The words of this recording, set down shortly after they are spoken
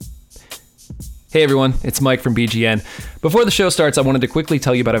Hey everyone, it's Mike from BGN. Before the show starts, I wanted to quickly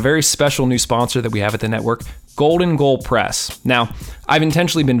tell you about a very special new sponsor that we have at the network, Golden Goal Press. Now, I've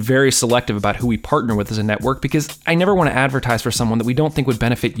intentionally been very selective about who we partner with as a network because I never want to advertise for someone that we don't think would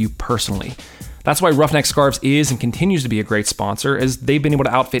benefit you personally. That's why Roughneck Scarves is and continues to be a great sponsor, as they've been able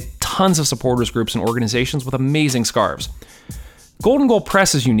to outfit tons of supporters groups and organizations with amazing scarves. Golden Goal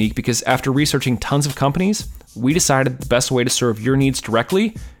Press is unique because after researching tons of companies, we decided the best way to serve your needs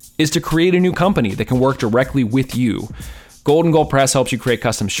directly is to create a new company that can work directly with you. Golden Goal Press helps you create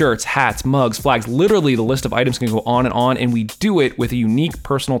custom shirts, hats, mugs, flags. Literally, the list of items can go on, and we do it with a unique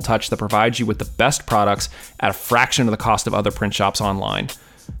personal touch that provides you with the best products at a fraction of the cost of other print shops online.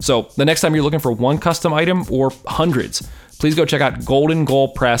 So the next time you're looking for one custom item or hundreds, please go check out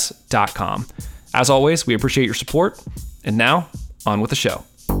goldengoalpress.com. As always, we appreciate your support. And now, on with the show.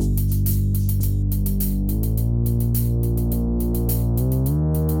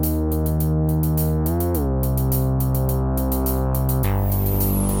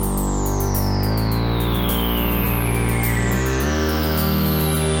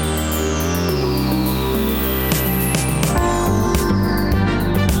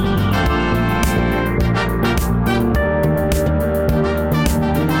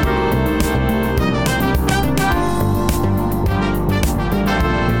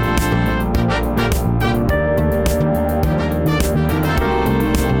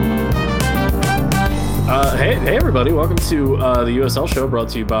 Welcome to the USL show, brought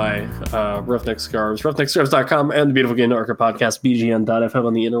to you by Roughneck Scarves, roughneckscarves.com, and the Beautiful Game Network podcast, bgn.fm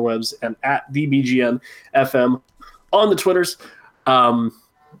on the interwebs, and at the BGN.FM on the Twitters. I'm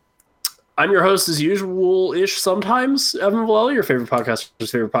your host, as usual-ish sometimes, Evan Vallely, your favorite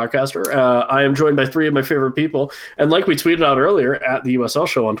podcaster's favorite podcaster. I am joined by three of my favorite people, and like we tweeted out earlier at the USL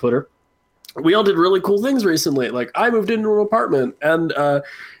show on Twitter, we all did really cool things recently. Like, I moved into an apartment, and the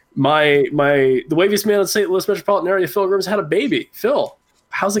waviest man in St. Louis metropolitan area, Phil Grims, had a baby. Phil,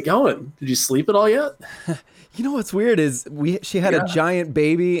 how's it going? Did you sleep at all yet? You know what's weird is she had a giant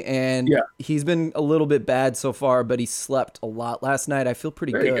baby, and he's been a little bit bad so far, but he slept a lot last night. I feel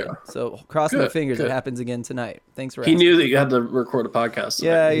pretty good. So cross my fingers it happens again tonight. Thanks for asking. He knew that you had to record a podcast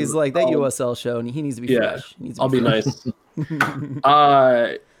tonight. Yeah, he's like, that USL show, and he needs to be fresh. I'll be nice.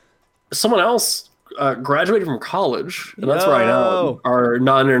 Someone else graduated from college, and that's right now. Our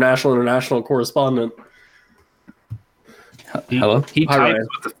international correspondent. Hello? He types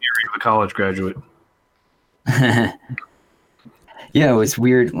with the fury of a college graduate. Yeah, it was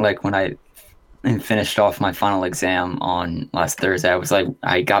weird. Like when I finished off my final exam on last Thursday,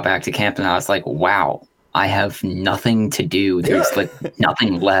 I got back to camp and I was like, wow, I have nothing to do. There's like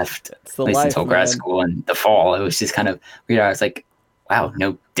nothing left, at least until grad school in the fall. It was just kind of weird. I was like, wow,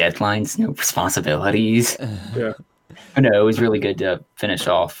 no deadlines, no responsibilities. Yeah. But no, it was really good to finish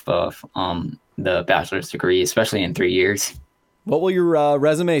off the bachelor's degree, especially in 3 years. What will your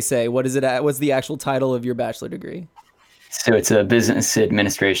resume say? What is it? What's the actual title of your bachelor degree? So it's a business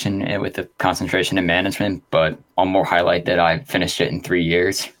administration with a concentration in management, but I'll more highlight that I finished it in 3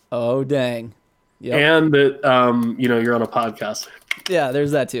 years. Oh, dang. Yep. And that, you're on a podcast. Yeah,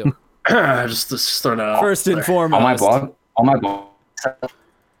 there's that too. just throwing it out. First and foremost. On my blog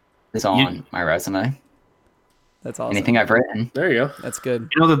is on my resume. That's awesome. Anything I've written. There you go. That's good.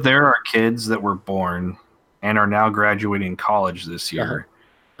 You know that there are kids that were born and are now graduating college this year.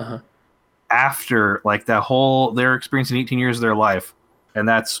 After like they're experiencing 18 years of their life, and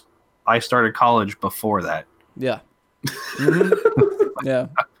I started college before that. Yeah. Mm-hmm. Yeah.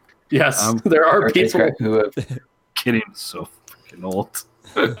 Yes, there are people who have kidding so freaking old.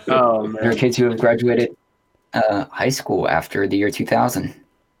 Oh man, there are kids who have graduated high school after the year 2000.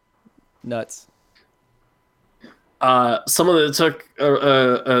 Nuts. Someone that took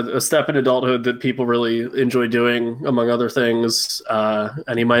a step in adulthood that people really enjoy doing, among other things,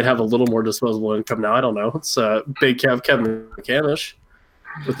 and he might have a little more disposable income now. I don't know. It's Big Kevin McCamish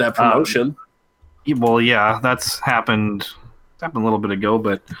with that promotion. That's happened. It's happened a little bit ago,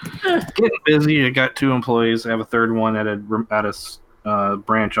 but getting busy. I got 2 employees. I have a third one at a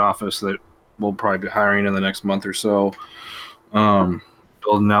branch office that we'll probably be hiring in the next month or so.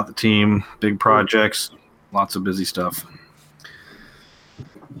 Building out the team, big projects. Lots of busy stuff.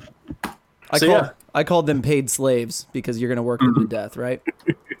 I called them paid slaves because you're going to work them to death, right?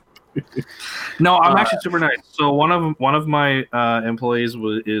 No, I'm actually super nice. So one of my employees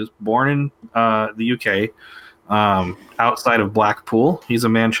is born in the UK, outside of Blackpool. He's a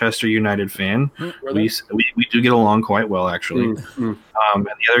Manchester United fan. We do get along quite well, actually. And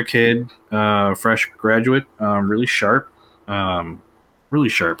the other kid, fresh graduate, really sharp,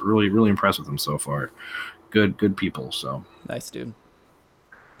 really impressed with him so far. Good people. So nice, dude.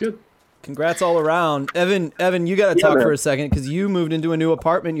 Good. Congrats all around. Evan, you got to talk for a second because you moved into a new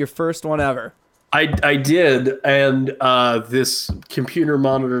apartment, your first one ever. I did, and this computer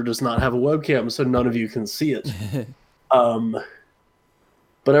monitor does not have a webcam, so none of you can see it.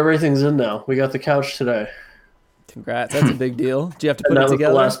 But everything's in now. We got the couch today. Congrats. That's a big deal. Do you have to put and it that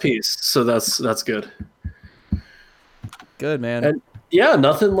together? Was the last piece, so that's good. Good, man. And yeah,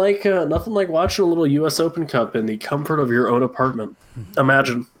 nothing like watching a little U.S. Open Cup in the comfort of your own apartment.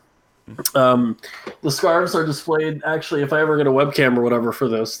 Imagine. The scarves are displayed. Actually, if I ever get a webcam or whatever for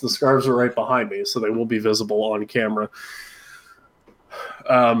this, the scarves are right behind me, so they will be visible on camera.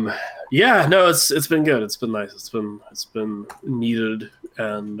 Yeah, no, it's been good. It's been nice. It's been needed,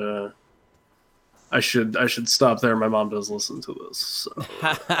 and I should stop there. My mom does listen to this, so.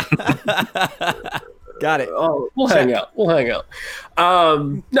 Got it. Oh, we'll hang out.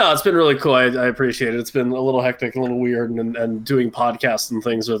 No, it's been really cool. I appreciate it. It's been a little hectic, a little weird, and doing podcasts and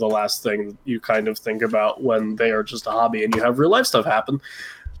things are the last thing you kind of think about when they are just a hobby and you have real life stuff happen.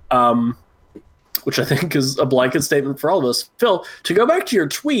 Which I think is a blanket statement for all of us. Phil, to go back to your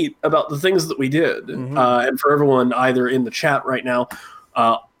tweet about the things that we did, and for everyone either in the chat right now,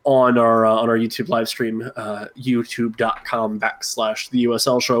 on our YouTube live stream, youtube.com/the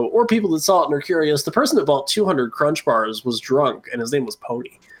USL show, or people that saw it and are curious, the person that bought 200 Crunch Bars was drunk, and his name was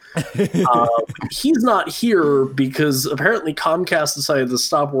Pony. He's not here because apparently Comcast decided to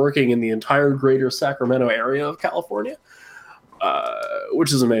stop working in the entire greater Sacramento area of California,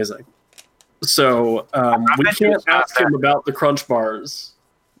 which is amazing. So we can't ask him about the Crunch Bars.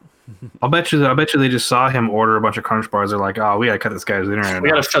 I bet you they just saw him order a bunch of Crunch Bars. They're like, oh, we gotta cut this guy's internet. We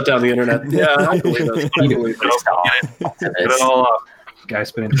gotta shut down the internet. Yeah, I believe it. Get it all up. Guy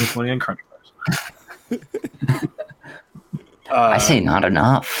spending too much money on Crunch Bars. I say not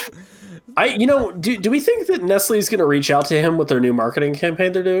enough. Do we think that Nestle's going to reach out to him with their new marketing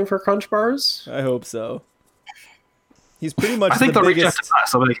campaign they're doing for Crunch Bars? I hope so. He's pretty much. I think they'll reach out to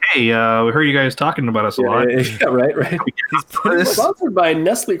us. They'll be like, "Hey, we heard you guys talking about us a lot." Yeah, right. He's sponsored by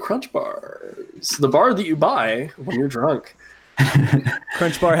Nestle Crunch Bars, the bar that you buy when you're drunk.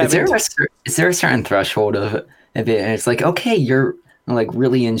 Crunch Bar. Is there a certain threshold of it? And it's like, okay, you're like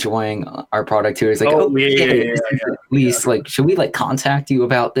really enjoying our product too. It's like, at least like, should we like contact you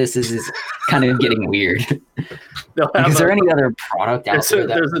about this? This is kind of getting weird. Is there any other product out there?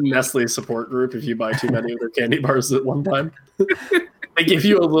 There's a Nestle support group if you buy too many of their candy bars at one time. They give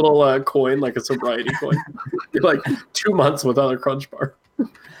you a little coin, like a sobriety coin. You're like 2 months without a Crunch Bar.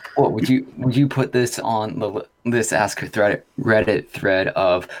 What would you put this on this Ask a Reddit thread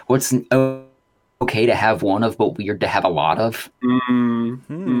of what's okay to have one of, but weird to have a lot of?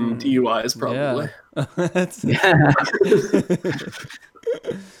 DUIs probably. Yeah.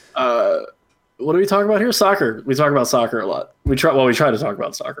 What do we talk about here? Soccer. We talk about soccer a lot. We try to talk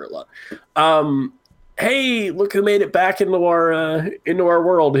about soccer a lot. Hey, look who made it back into our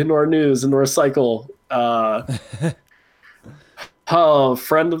world, into our news, into our cycle.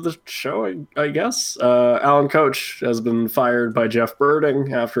 Friend of the show, I guess. Alan Coach has been fired by Jeff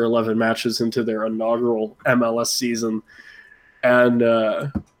Birding after 11 matches into their inaugural MLS season. And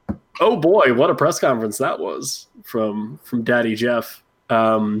oh boy, what a press conference that was from Daddy Jeff,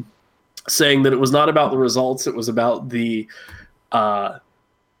 saying that it was not about the results, it was about the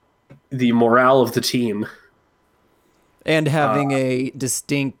morale of the team. And having a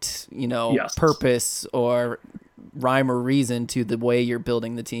distinct, purpose or rhyme or reason to the way you're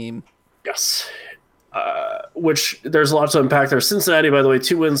building the team. Yes. Which there's a lot to unpack there. Cincinnati, by the way,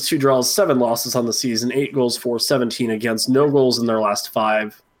 2 wins, 2 draws, 7 losses on the season, 8 goals for 17 against, no goals in their last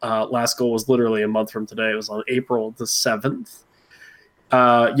 5. Last goal was literally a month from today. It was on April the 7th.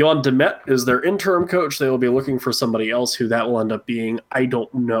 Johan Demet is their interim coach. They will be looking for somebody else. Who that will end up being, I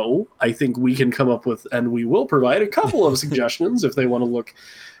don't know. I think we can come up with, and we will provide a couple of suggestions if they want to look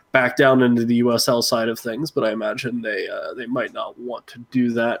back down into the USL side of things, but I imagine they might not want to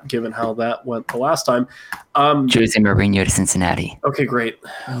do that given how that went the last time. Jose Mourinho to Cincinnati. Okay, great.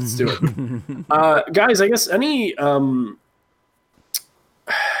 Let's do it. Guys, I guess any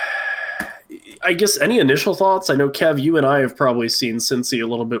initial thoughts? I know, Kev, you and I have probably seen Cincy a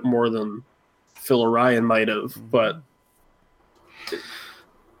little bit more than Phil or Ryan might have, but...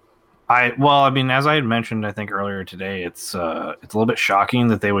 as I had mentioned, I think earlier today, it's a little bit shocking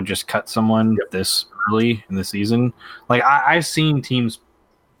that they would just cut someone this early in the season. Like I've seen teams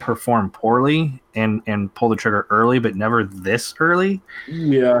perform poorly and pull the trigger early, but never this early.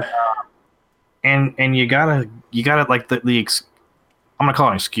 Yeah. And you gotta like the I'm gonna call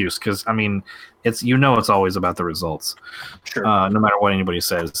it an excuse because it's always about the results. Sure. No matter what anybody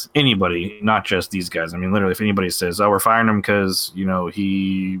says, not just these guys. I mean, literally, if anybody says, "Oh, we're firing him because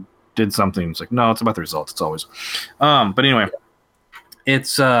he did something. It's like, no, it's about the results. It's always. But anyway,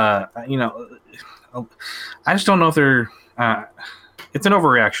 it's I just don't know if they're. It's an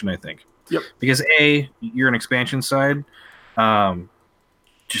overreaction, I think. Yep. Because you're an expansion side.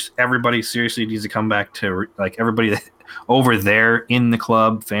 Just everybody seriously needs to come back to like everybody over there in the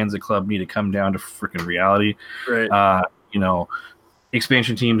club, fans of the club need to come down to freaking reality. Right.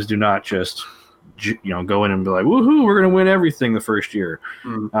 Expansion teams do not just go in and be like, woohoo, we're going to win everything the first year.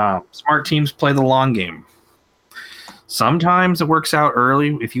 Smart teams play the long game. Sometimes it works out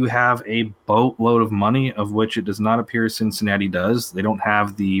early if you have a boatload of money, of which it does not appear Cincinnati does. They don't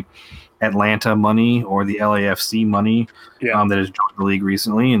have the Atlanta money or the LAFC money that has joined the league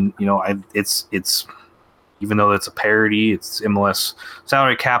recently. And, it's even though it's a parity, it's MLS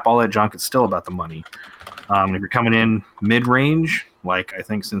salary cap, all that junk, it's still about the money. If you're coming in mid-range, like I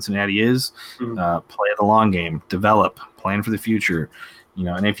think Cincinnati is, play the long game, develop, plan for the future.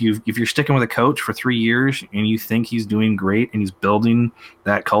 And if you're sticking with a coach for 3 years and you think he's doing great and he's building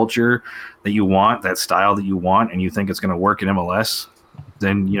that culture that you want, that style that you want, and you think it's going to work in MLS,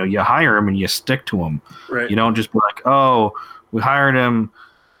 then you hire him and you stick to him. Right. You don't just be like, oh, we hired him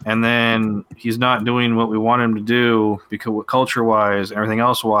and then he's not doing what we want him to do because culture-wise, everything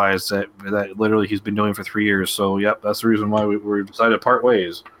else-wise, that literally he's been doing for 3 years. So, yep, that's the reason why we decided to part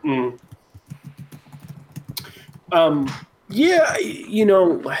ways. Yeah,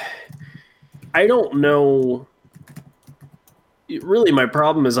 I don't know. Really, my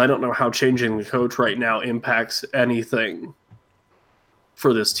problem is I don't know how changing the coach right now impacts anything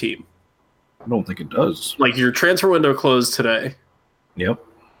for this team. I don't think it does. Like, your transfer window closed today. Yep.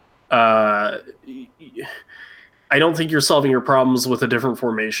 I don't think you're solving your problems with a different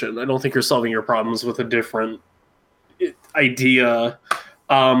formation. I don't think you're solving your problems with a different idea.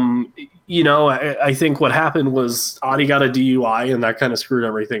 I think what happened was Adi got a DUI and that kind of screwed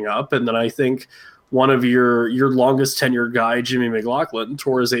everything up. And then I think one of your longest tenured guy, Jimmy McLaughlin,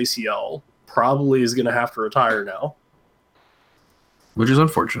 tore his ACL, probably is going to have to retire now. Which is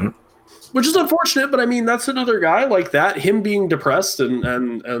unfortunate. But I mean, that's another guy like that. Him being depressed and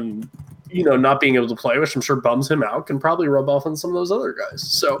not being able to play, which I'm sure bums him out, can probably rub off on some of those other guys.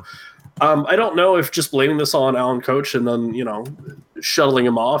 So I don't know if just blaming this all on Alan Coach and then, shuttling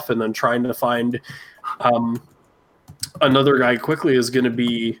him off and then trying to find another guy quickly is going to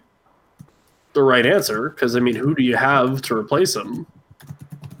be the right answer. Because, I mean, who do you have to replace him?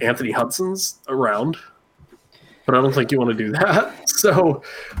 Anthony Hudson's around, but I don't think you want to do that. So,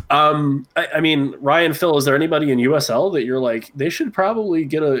 I mean, Ryan, Phil, is there anybody in USL that you're like, they should probably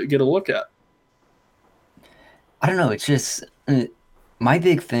get a look at? I don't know. It's just... my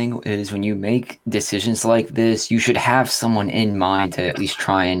big thing is when you make decisions like this, you should have someone in mind to at least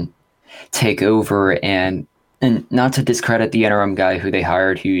try and take over and not to discredit the interim guy who they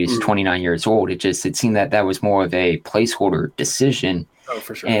hired, who is 29 years old. It seemed that was more of a placeholder decision. Oh,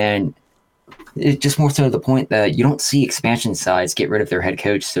 for sure. And it's just more so to the point that you don't see expansion sides get rid of their head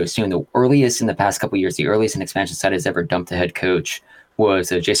coach so soon. The earliest in the past couple of years, the earliest an expansion side has ever dumped a head coach was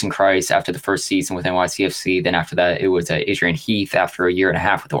Jason Kreis after the first season with NYCFC. Then after that, it was Adrian Heath after a year and a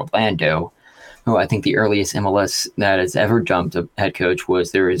half with Orlando. Oh, I think the earliest MLS that has ever dumped a head coach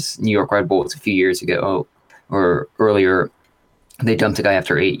was New York Red Bulls a few years ago or earlier. They dumped a guy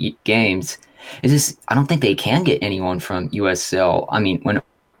after 8 games. I don't think they can get anyone from USL. I mean, when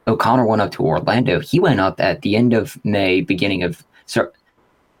O'Connor went up to Orlando, he went up at the end of May, basically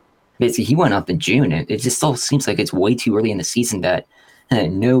he went up in June. It just still seems like it's way too early in the season that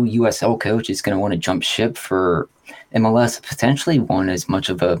no USL coach is going to want to jump ship for MLS. Potentially one as much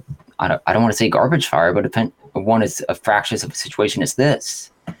of a, I don't want to say garbage fire, but one as a fractious of a situation as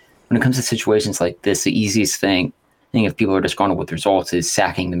this. When it comes to situations like this, the easiest thing if people are disgruntled with results is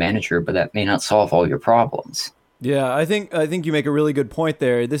sacking the manager, but that may not solve all your problems. Yeah, I think you make a really good point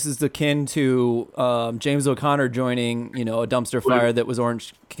there. This is akin to James O'Connor joining, a dumpster fire that was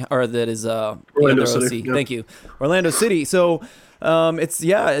Orlando City. Yep. Thank you, Orlando City. So it's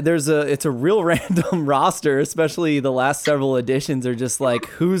a real random roster, especially the last several editions are just like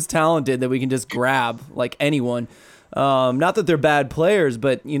who's talented that we can just grab, like anyone. Not that they're bad players,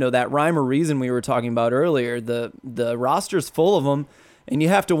 but that rhyme or reason we were talking about earlier. The roster's full of them. And you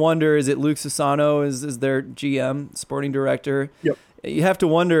have to wonder, is it Luke Sassano is their GM, sporting director? Yep. You have to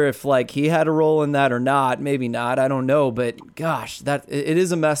wonder if he had a role in that or not. Maybe not. I don't know. But gosh, it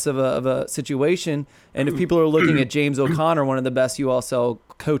is a mess of a situation. And if people are looking at James O'Connor, one of the best USL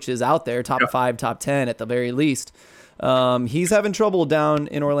coaches out there, top 5, top 10 at the very least, he's having trouble down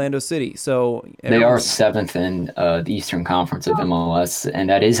in Orlando City. So they are 7th in the Eastern Conference of MLS, and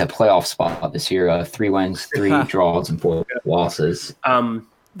that is a playoff spot this year. 3 wins, 3 draws, and 4 losses.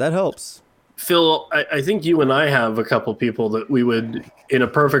 That helps. Phil, I think you and I have a couple people that we would, in a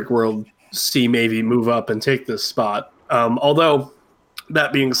perfect world, see maybe move up and take this spot. Although,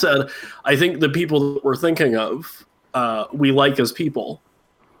 that being said, I think the people that we're thinking of, we like as people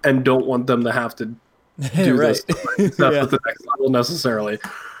and don't want them to have to do Right. this stuff at the next level necessarily.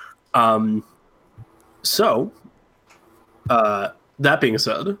 So, that being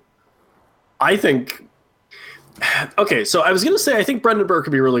said, I think... Okay, so I was going to say I think Brendan Burke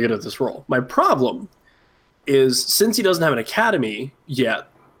could be really good at this role. My problem is, since he doesn't have an academy yet,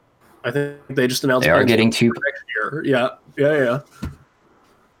 I think they just announced... They are getting two next year. Yeah.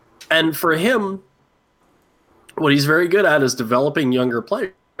 And for him, what he's very good at is developing younger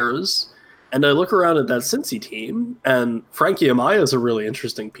players. And I look around at that Cincy team, and Frankie Amaya is a really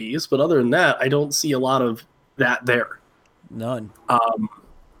interesting piece. But other than that, I don't see a lot of that there. None.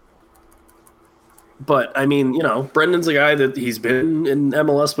 But, I mean, Brendan's a guy that he's been in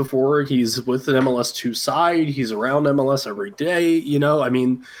MLS before. He's with an MLS 2 side. He's around MLS every day. I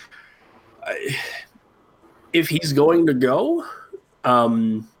mean, if he's going to go,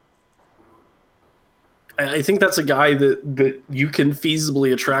 I think that's a guy that you can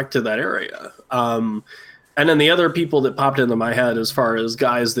feasibly attract to that area. And then the other people that popped into my head as far as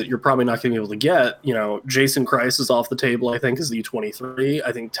guys that you're probably not going to be able to get, Jason Kreis is off the table, I think, is the U23.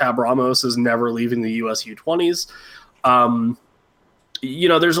 I think Tab Ramos is never leaving the US U20s.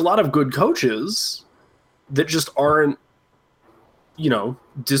 There's a lot of good coaches that just aren't,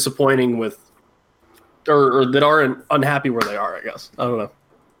 disappointing with, or that aren't unhappy where they are, I guess. I don't know.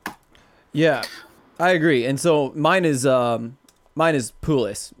 Yeah, I agree. And so mine is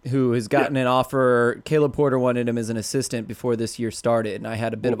Pulis, who has gotten an offer. Caleb Porter wanted him as an assistant before this year started, and I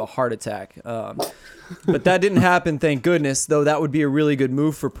had a bit of a heart attack. But that didn't happen, thank goodness, though that would be a really good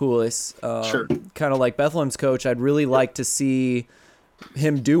move for Pulis. Sure. Kind of like Bethlehem's coach, I'd really like to see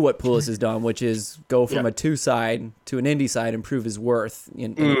him do what Pulis has done, which is go from a 2 side to an indie side and prove his worth.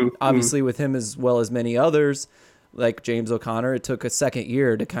 And obviously with him as well as many others, like James O'Connor, it took a second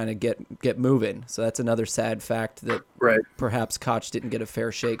year to kind of get moving. So that's another sad fact that perhaps Koch didn't get a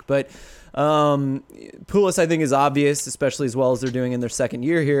fair shake. But Pulis, I think, is obvious, especially as well as they're doing in their second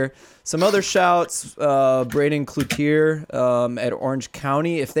year here. Some other shouts, Braden Cloutier at Orange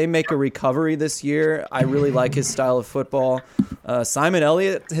County. If they make a recovery this year, I really like his style of football. Simon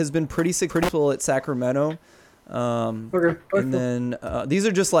Elliott has been pretty successful at Sacramento. And then these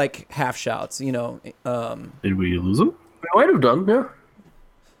are just like half shouts, Did we lose him? We might have done, yeah.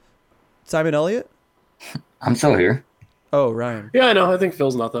 Simon Elliott? I'm still here. Oh, Ryan. Yeah, I know. I think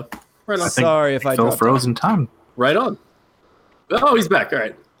Phil's not, though. Right on. Sorry if I Phil dropped froze in time. Right on. Oh, he's back. All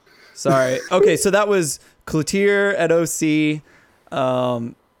right. Sorry. Okay, so that was Cloutier at OC.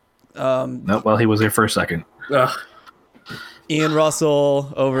 No, well, he was there for a second. Ian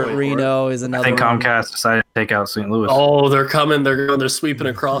Russell over at Reno is another. I think one. Comcast decided to take out St. Louis. Oh, they're coming. They're sweeping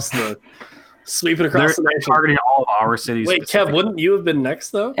across the They're targeting all of our cities. Wait, Kev, wouldn't you have been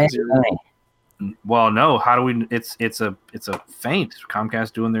next though? Well, no. How do we? It's a feint.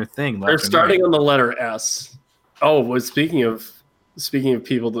 Comcast doing their thing. They're starting on the letter S. Oh, well, speaking of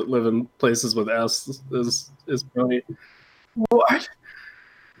people that live in places with S, is brilliant. What?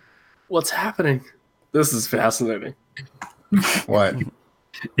 What's happening? This is fascinating. What?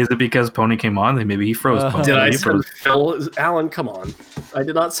 Is it because Pony came on? Maybe he froze. Pony. Did I send Phil? Alan, come on. I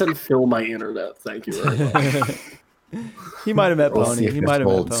did not send Phil my internet. Thank you very much. He might have met We'll Pony. see if He this might have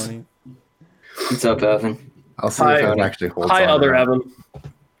met holds. Pony. What's up, Evan? I'll see if it actually holds. Hi, on other or not. Evan.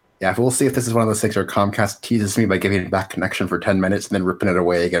 Yeah, we'll see if this is one of those things where Comcast teases me by giving it back connection for 10 minutes and then ripping it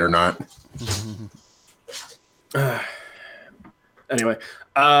away again or not. Anyway,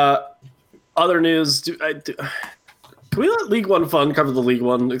 other news. Can we let League One Fun cover the League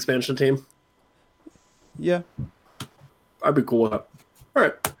One expansion team? Yeah. I'd be cool with that. All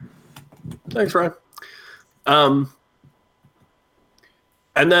right. Thanks, Ryan. And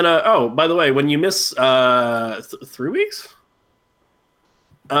then, by the way, when you miss 3 weeks,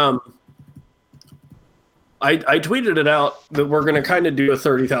 I tweeted it out that we're going to kind of do a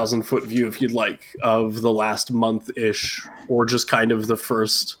 30,000 foot view, if you'd like, of the last month-ish, or just kind of the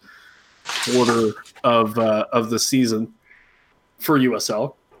first quarter of the season for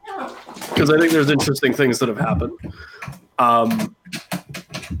USL, because I think there's interesting things that have happened.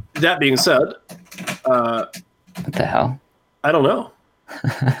 That being said, What the hell? I don't know.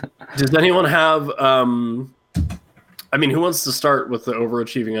 Does anyone have? I mean, who wants to start with the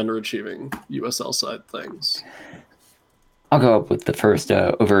overachieving, underachieving USL side things? I'll go up with the first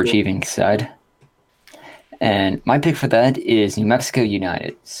overachieving side. And my pick for that is New Mexico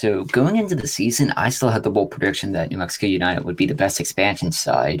United. So going into the season, I still had the bold prediction that New Mexico United would be the best expansion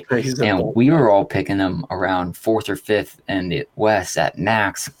side. And we were all picking them around 4th or 5th in the West at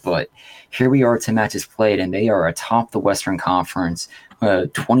max. But here we are, 10 matches played, and they are atop the Western Conference.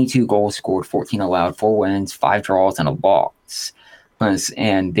 22 goals scored, 14 allowed, 4 wins, 5 draws, and a loss.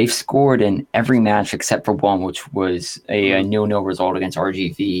 And they've scored in every match except for one, which was a 0-0 result against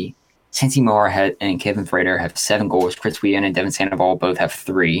RGV. Santi Moore and Kevin Frater have 7 goals. Chris Whean and Devin Sandoval both have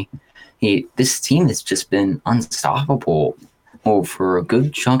 3. This team has just been unstoppable for a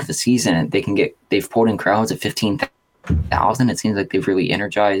good chunk of the season. And they've pulled in crowds of 15,000. It seems like they've really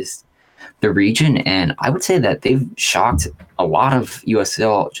energized the region. And I would say that they've shocked a lot of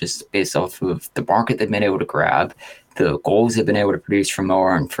USL just based off of the market they've been able to grab, the goals they've been able to produce from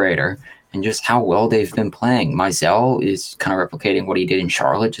Moore and Frater, and just how well they've been playing. Mizell is kind of replicating what he did in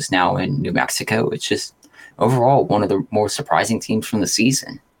Charlotte, just now in New Mexico. It's just overall one of the more surprising teams from the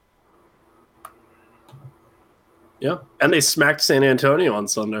season. Yeah, and they smacked San Antonio on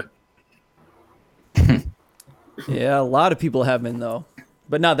Sunday. Yeah, a lot of people have been, though.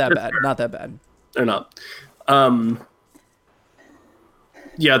 But not that bad. Not that bad. They're not.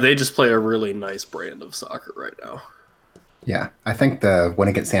 Yeah, they just play a really nice brand of soccer right now. Yeah, I think the win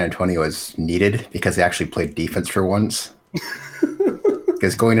against San Antonio is needed because they actually played defense for once.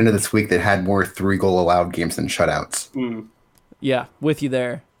 Because going into this week, they had more 3-goal allowed games than shutouts. Yeah, with you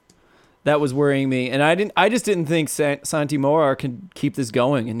there. That was worrying me, and I just didn't think Santi Morar could keep this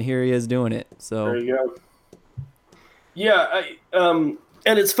going, and here he is doing it. So there you go. Yeah, and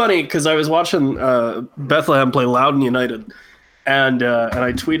it's funny because I was watching Bethlehem play Loudoun United, and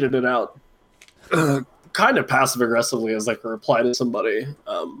I tweeted it out. Kind of passive aggressively as like a reply to somebody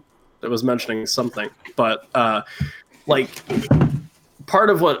that was mentioning something, but like part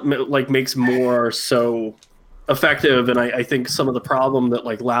of what like makes Moore so effective, and I think some of the problem that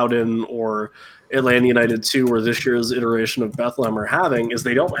like Loudoun or Atlanta United 2 or this year's iteration of Bethlehem are having is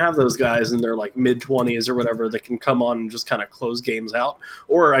they don't have those guys in their like mid-20s or whatever that can come on and just kind of close games out.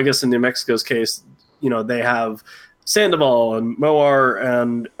 Or I guess in New Mexico's case, they have Sandoval and Moar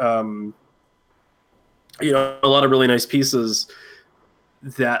and a lot of really nice pieces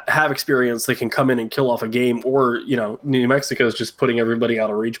that have experience that can come in and kill off a game, or, New Mexico is just putting everybody out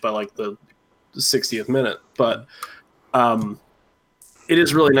of reach by like the 60th minute. But it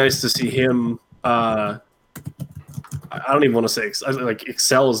is really nice to see him. I don't even want to say like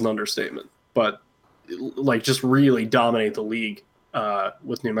excel is an understatement, but like just really dominate the league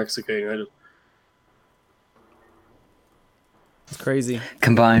with New Mexico United. It's crazy.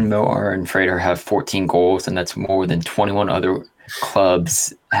 Combined, Moar and Frater have 14 goals, and that's more than 21 other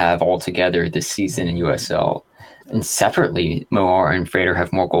clubs have altogether this season in USL. And separately, Moar and Frater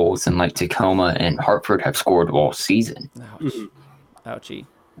have more goals than like Tacoma and Hartford have scored all season. Ouch. Ouchie.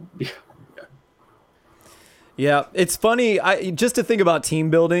 Yeah, it's funny. Just to think about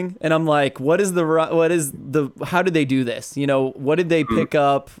team building, and I'm like, how did they do this? What did they pick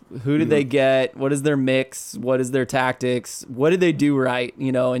up? Who did they get? What is their mix? What is their tactics? What did they do right?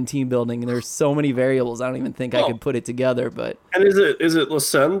 In team building, and there's so many variables. I don't even think I could put it together. But and is it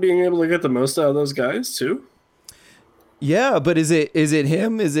Lassen being able to get the most out of those guys too? Yeah, but is it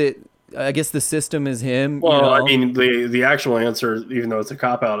him? Is it? I guess the system is him. Well, I mean, the actual answer, even though it's a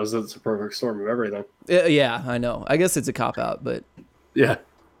cop-out, is that it's a perfect storm of everything. Yeah, I know. I guess it's a cop-out, but yeah,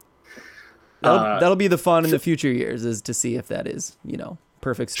 that'll be the fun in the future years, is to see if that is,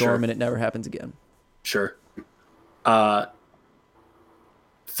 perfect storm and it never happens again. Sure. Phil,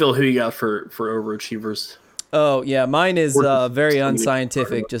 who you got for overachievers? Oh yeah, mine is very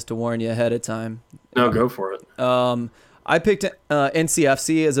unscientific. Just to warn you ahead of time. No, go for it. I picked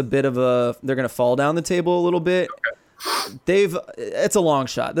NCFC as a bit of they're going to fall down the table a little bit. It's a long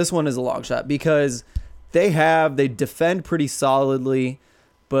shot. This one is a long shot because they defend pretty solidly,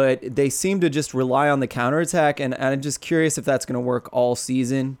 but they seem to just rely on the counterattack. And I'm just curious if that's going to work all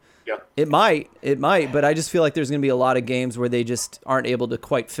season. Yeah. It might, but I just feel like there's going to be a lot of games where they just aren't able to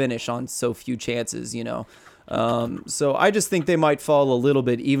quite finish on so few chances, So I just think they might fall a little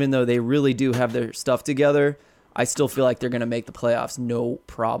bit, even though they really do have their stuff together. I still feel like they're going to make the playoffs, no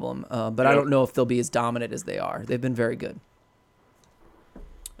problem. But I don't know if they'll be as dominant as they are. They've been very good.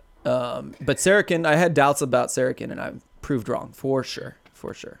 But Saracen, I had doubts about Saracen, and I proved wrong, for sure.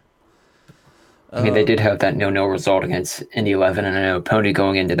 I mean, they did have that 0-0 result against Indy 11, and I know Pony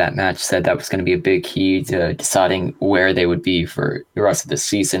going into that match said that was going to be a big key to deciding where they would be for the rest of the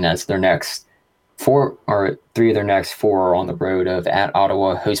season, as their next 3 of their next 4 are on the road of at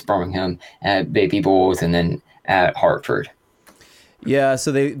Ottawa, host Birmingham, at Baby Bulls, and then at Hartford. Yeah,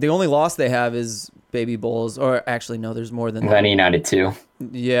 so the only loss they have is baby Bulls, or actually no, there's more than Atlanta that. United too.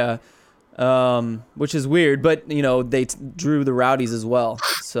 Yeah, which is weird, but they drew the Rowdies as well.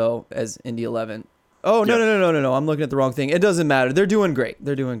 So as Indy 11. Oh no! I'm looking at the wrong thing. It doesn't matter. They're doing great.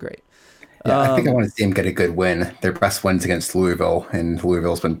 Yeah, I think I want to see them get a good win. Their best win's against Louisville, and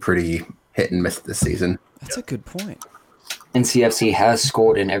Louisville's been pretty hit and miss this season. That's a good point. NCFC has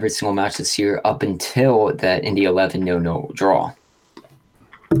scored in every single match this year up until that Indy 11 no draw.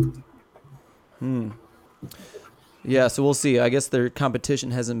 Yeah, so we'll see. I guess their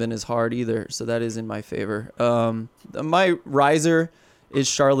competition hasn't been as hard either, so that is in my favor. My riser is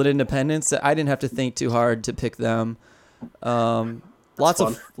Charlotte Independence. I didn't have to think too hard to pick them. Lots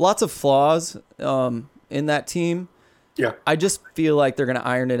of flaws in that team. Yeah, I just feel like they're going to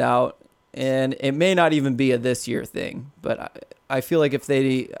iron it out. And it may not even be a this year thing, but I feel like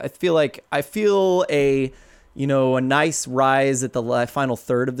I feel a nice rise at the final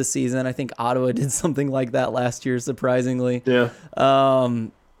third of the season. I think Ottawa did something like that last year, surprisingly. Yeah.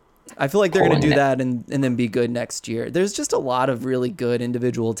 I feel like they're going to do that and then be good next year. There's just a lot of really good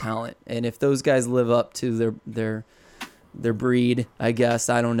individual talent, and if those guys live up to their breed, I guess,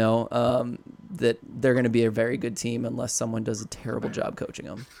 I don't know, that they're going to be a very good team unless someone does a terrible job coaching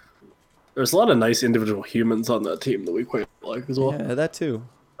them. There's a lot of nice individual humans on that team that we quite like as well. Yeah, that too.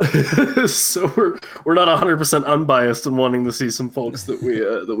 So we're not 100% unbiased in wanting to see some folks that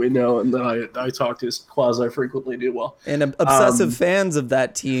we know and that I talk to quasi frequently do well. And obsessive fans of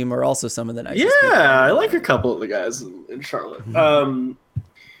that team are also some of the nicest people. I like a couple of the guys in Charlotte. No,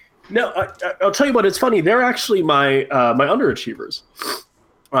 I'll tell you what. It's funny. They're actually my underachievers.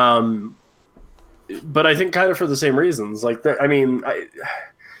 But I think kind of for the same reasons.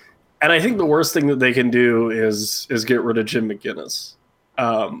 And I think the worst thing that they can do is get rid of Jim McGinnis.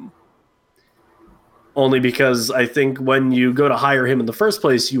 Only because I think when you go to hire him in the first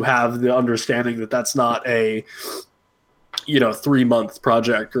place, you have the understanding that that's not a 3-month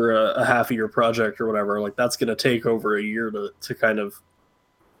project or a half-a-year project or whatever. Like, that's going to take over a year to kind of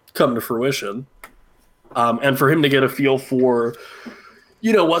come to fruition. And for him to get a feel for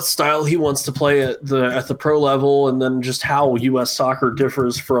what style he wants to play at the pro level, and then just how U.S. soccer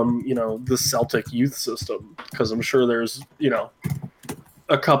differs from the Celtic youth system, because I'm sure there's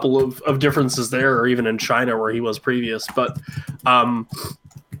a couple of differences there, or even in China where he was previous. But they're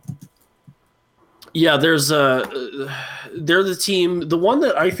the team. The one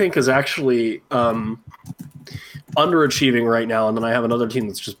that I think is actually underachieving right now, and then I have another team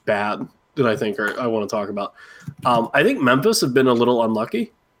that's just bad that I think I want to talk about. I think Memphis have been a little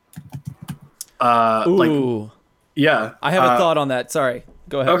unlucky. Ooh. I have a thought on that. Sorry.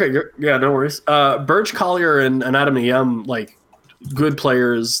 Go ahead. Okay. Yeah, no worries. Birch Collier and Adam Niem, good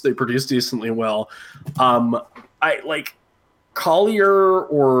players. They produce decently well. I like Collier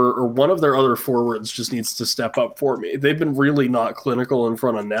or one of their other forwards just needs to step up for me. They've been really not clinical in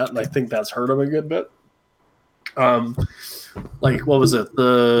front of net, and I think that's hurt them a good bit. What was it?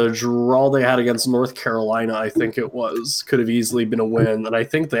 The draw they had against North Carolina, I think it was, could have easily been a win. And I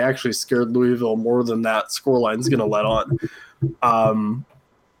think they actually scared Louisville more than that scoreline's going to let on.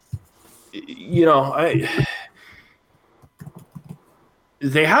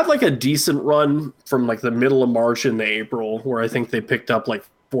 They had a decent run from the middle of March into April, where I think they picked up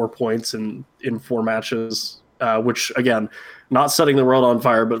 4 points in 4 matches, which, again, not setting the world on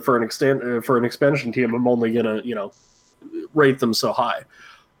fire, but for an expansion team, I'm only going to, rate them so high.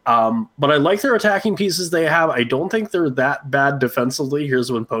 But I like their attacking pieces they have. I don't think they're that bad defensively. Here's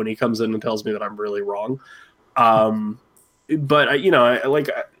when Pony comes in and tells me that I'm really wrong. But I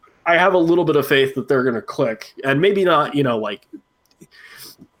have a little bit of faith that they're going to click, and maybe not,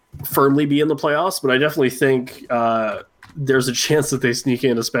 firmly be in the playoffs, but I definitely think there's a chance that they sneak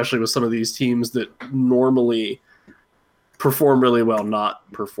in, especially with some of these teams that normally perform really well, not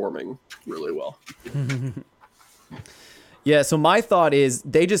performing really well. Yeah, so my thought is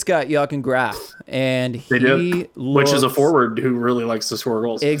they just got Jochen Graf, and which is a forward who really likes to score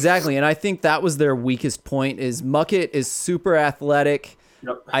goals. Exactly, and I think that was their weakest point. Is Muckett is super athletic.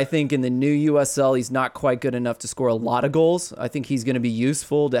 Yep. I think in the new USL, he's not quite good enough to score a lot of goals. I think he's going to be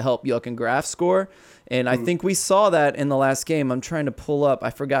useful to help Jochen Graf score, and I think we saw that in the last game. I'm trying to pull up. I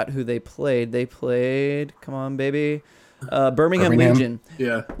forgot who they played. They played, come on, baby, Birmingham Legion.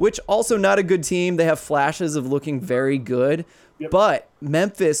 Yeah. Which also not a good team. They have flashes of looking very good. Yep. But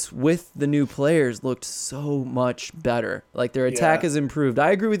Memphis with the new players looked so much better. Their attack has improved.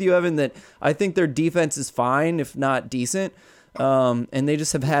 I agree with you, Evan, that I think their defense is fine, if not decent. And they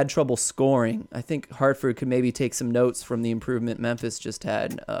just have had trouble scoring. I think Hartford could maybe take some notes from the improvement Memphis just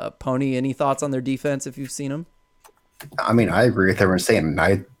had. Pony, any thoughts on their defense if you've seen them? I mean, I agree with everyone saying.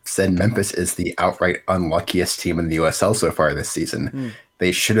 I said Memphis is the outright unluckiest team in the USL so far this season.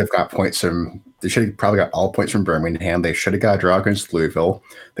 They should have got points from. They should have probably got all points from Birmingham. They should have got a draw against Louisville.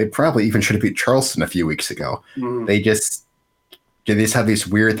 They probably even should have beat Charleston a few weeks ago. They just have these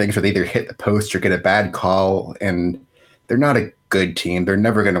weird things where they either hit the post or get a bad call, and they're not a good team. They're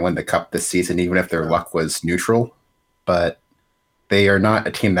never going to win the cup this season, even if their luck was neutral. But they are not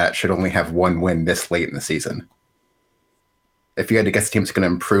a team that should only have one win this late in the season. If you had to guess the team that's going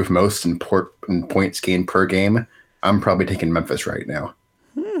to improve most in points gained per game, I'm probably taking Memphis right now.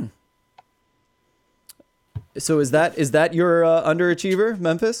 So is that your underachiever,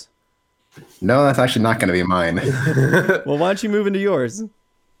 Memphis? No, that's actually not going to be mine. Well, why don't you move into yours?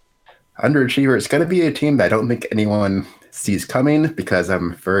 Underachiever, it's going to be a team that I don't think anyone sees coming because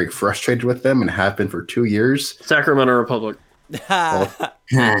I'm very frustrated with them and have been for 2 years. Sacramento Republic. Well,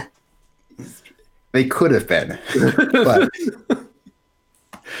 they could have been,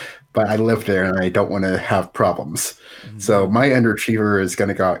 but I live there and I don't want to have problems. So my underachiever is going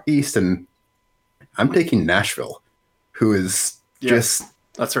to go east, and I'm taking Nashville, who is just...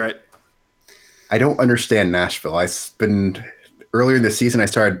 That's right. I don't understand Nashville. Earlier in the season, I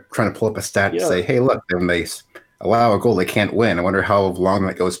started trying to pull up a stat to say, hey, look, when they allow a goal, they can't win. I wonder how long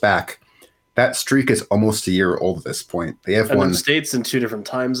that goes back. That streak is almost a year old at this point. They have won states in 2 different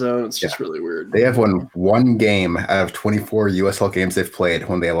time zones. It's just really weird. They have won one game out of 24 USL games they've played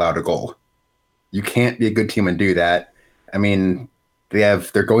when they allowed a goal. You can't be a good team and do that. I mean,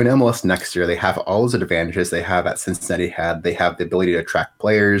 they're going to MLS next year. They have all those advantages they have at Cincinnati had. They have the ability to attract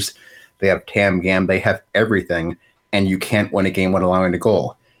players. They have Tam Gam. They have everything, and you can't win a game when allowing a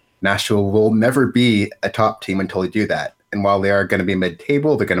goal. Nashville will never be a top team until they do that. And while they are going to be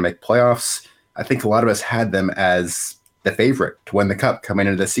mid-table, they're going to make playoffs. I think a lot of us had them as the favorite to win the cup coming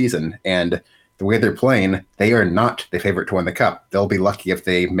into the season. And the way they're playing, they are not the favorite to win the cup. They'll be lucky if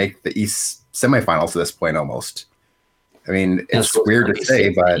they make the East semifinals at this point almost. I mean, it's weird to say,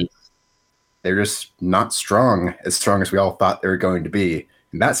 but they're just not as strong as we all thought they were going to be.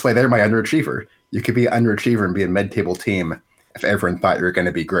 And that's why they're my underachiever. You could be an underachiever and be a mid-table team if everyone thought you were going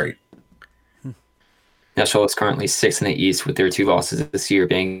to be great. Nashville is currently 6th in the East with their 2 losses this year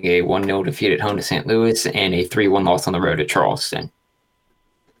being a 1-0 defeat at home to St. Louis and a 3-1 loss on the road at Charleston.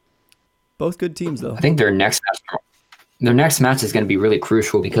 Both good teams, though. I think their next match is going to be really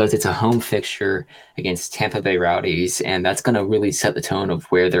crucial because it's a home fixture against Tampa Bay Rowdies, and that's going to really set the tone of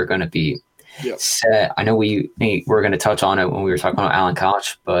where they're going to be set. I know we were going to touch on it when we were talking about Alan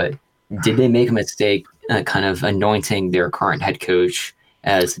Koch, but did they make a mistake kind of anointing their current head coach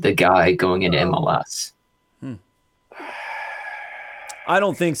as the guy going into MLS? I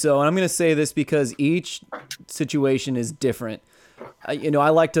don't think so. And I'm going to say this because each situation is different. I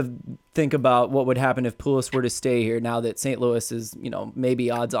like to think about what would happen if Pulis were to stay here now that St. Louis is, maybe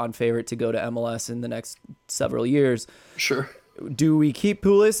odds-on favorite to go to MLS in the next several years. Sure. Do we keep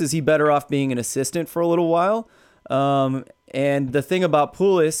Pulis? Is he better off being an assistant for a little while? And the thing about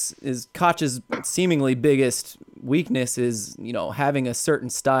Pulis is Koch's seemingly biggest weakness is, having a certain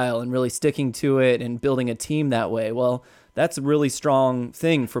style and really sticking to it and building a team that way. Well, that's a really strong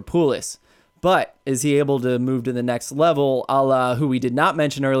thing for Pulis. But is he able to move to the next level, a la who we did not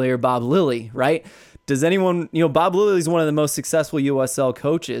mention earlier, Bob Lilly, right? Does anyone, Bob Lilly is one of the most successful USL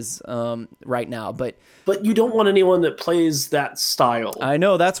coaches right now, but you don't want anyone that plays that style. I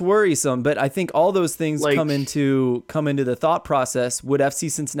know that's worrisome, but I think all those things come into the thought process. Would FC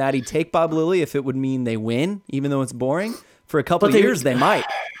Cincinnati take Bob Lilly if it would mean they win, even though it's boring? For a couple of years, they might.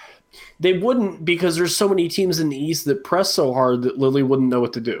 They wouldn't, because there's so many teams in the East that press so hard that Lilly wouldn't know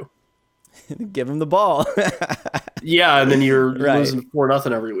what to do. Give him the ball. Yeah, and then you're losing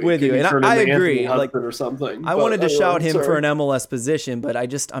 4-0 every week. With you, and I agree. Or something. I wanted to shout him for an MLS position, but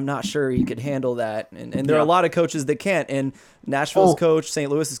I'm not sure he could handle that. And there are a lot of coaches that can't. And Nashville's coach,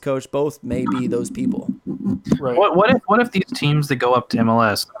 St. Louis's coach, both may be those people. Right. What if these teams that go up to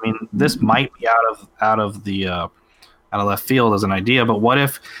MLS? I mean, this might be out of left field as an idea, but what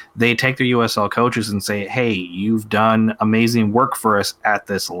if they take their USL coaches and say, hey, you've done amazing work for us at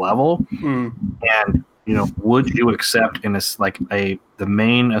this level, and would you accept in this the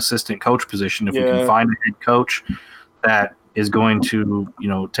main assistant coach position if we can find a head coach that is going to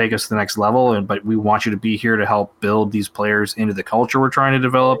take us to the next level, but we want you to be here to help build these players into the culture we're trying to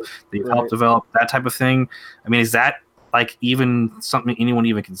develop, that you help develop, that type of thing. I mean, is that even something anyone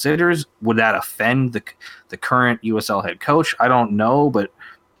even considers? Would that offend the current USL head coach? I don't know, but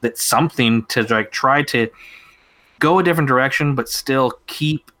that's something to try to go a different direction, but still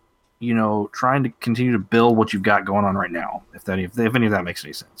keep trying to continue to build what you've got going on right now. If any of that makes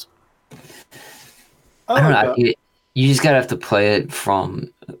any sense. I don't know. You just gotta have to play it from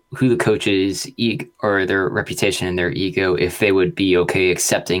who the coach is, or their reputation and their ego. If they would be okay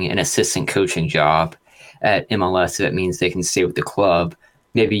accepting an assistant coaching job at MLS, that means they can stay with the club.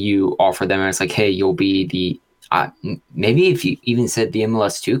 Maybe you offer them, and it's like, hey, you'll be the. Maybe if you even said the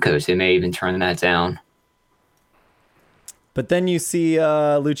MLS2 coach, they may even turn that down. But then you see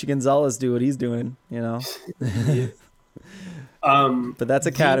Luchi Gonzalez do what he's doing, you know. But that's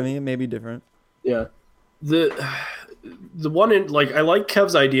academy. It may be different. Yeah. The one in, like, I like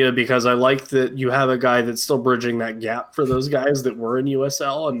Kev's idea because I like that you have a guy that's still bridging that gap for those guys that were in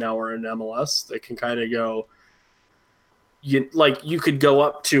USL and now are in MLS. They can kind of go, you could go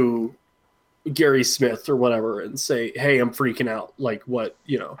up to Gary Smith or whatever and say, hey, I'm freaking out. Like, what's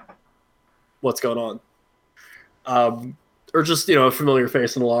going on? Or just, a familiar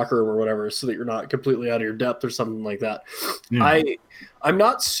face in the locker room or whatever, so that you're not completely out of your depth or something like that. I'm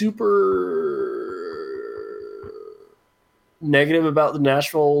not super negative about the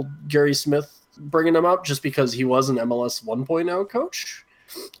Nashville Gary Smith bringing him up, just because he was an MLS 1.0 coach.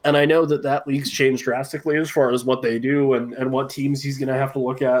 And I know that league's changed drastically as far as what they do and what teams he's going to have to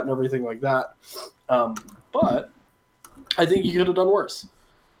look at and everything like that. But I think he could have done worse.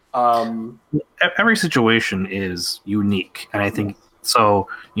 Every situation is unique, and I think so.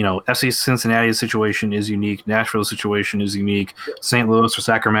 FC Cincinnati's situation is unique. Nashville's situation is unique. St. Louis or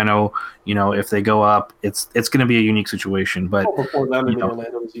Sacramento, if they go up, it's going to be a unique situation. But before that,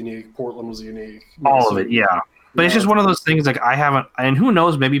 Orlando was unique. Portland was unique. All of it, yeah. But it's just one of those things. Like, I haven't, and who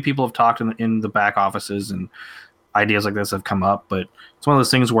knows? Maybe people have talked in the back offices, and ideas like this have come up. But it's one of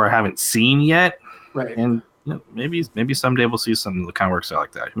those things where I haven't seen yet, right? And maybe someday we'll see something that kind of works out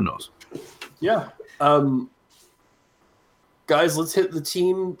like that. Who knows? Yeah. Guys, let's hit the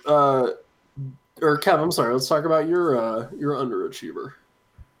team. Or Kev, I'm sorry. Let's talk about your underachiever.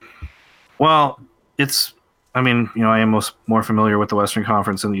 Well, I am more familiar with the Western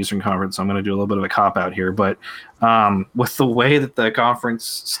Conference than the Eastern Conference, so I'm going to do a little bit of a cop-out here. But with the way that the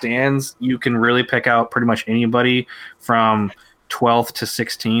conference stands, you can really pick out pretty much anybody from 12th to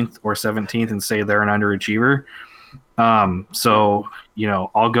 16th or 17th and say they're an underachiever. So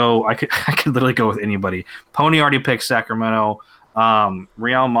I'll go. I could literally go with anybody. Pony already picked Sacramento,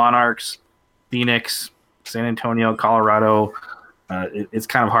 Real Monarchs, Phoenix, San Antonio, Colorado. It's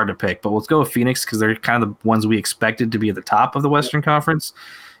kind of hard to pick, but let's go with Phoenix because they're kind of the ones we expected to be at the top of the Western Conference,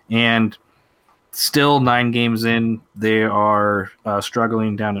 and still 9 games in, they are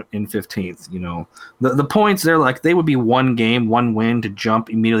struggling down in 15th. The points, they would be one game, one win to jump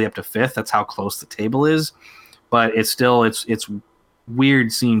immediately up to 5th. That's how close the table is. But it's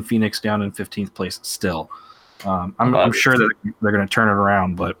weird seeing Phoenix down in 15th place still. I'm sure that they're going to turn it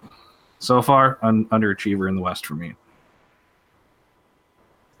around, but so far, underachiever in the West for me.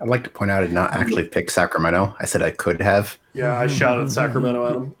 I'd like to point out I did not actually pick Sacramento. I said I could have. Yeah, I shouted Sacramento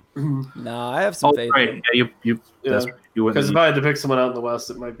at him. Nah, I have some faith. Right. Yeah, you wouldn't. Because if I had to pick someone out in the West,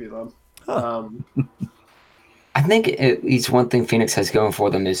 it might be them. Huh. I think at least one thing Phoenix has going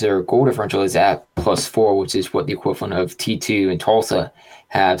for them is their goal differential is at +4, which is what the equivalent of T2 and Tulsa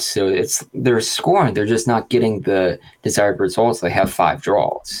have. So they're scoring. They're just not getting the desired results. They have 5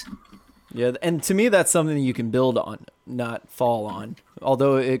 draws. Yeah, and to me, that's something you can build on, not fall on.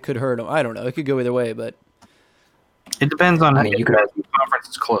 Although it could hurt them. I don't know. It could go either way, but it depends on how the conference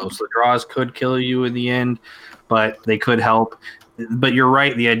is close. The draws could kill you in the end, but they could help. But you're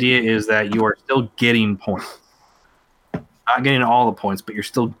right. The idea is that you are still getting points. Not getting all the points, but you're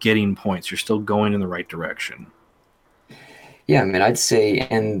still getting points. You're still going in the right direction. Yeah, I'd say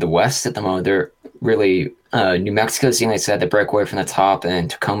in the West at the moment, they're really New Mexico's the only side that break away from the top, and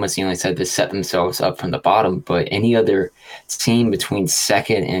Tacoma's the only side that set themselves up from the bottom. But any other team between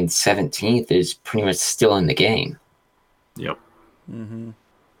 2nd and 17th is pretty much still in the game. Yep. Mm-hmm.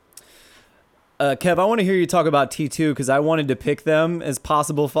 Kev, I want to hear you talk about T2 because I wanted to pick them as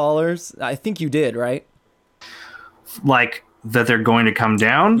possible fallers. I think you did, right? Like that they're going to come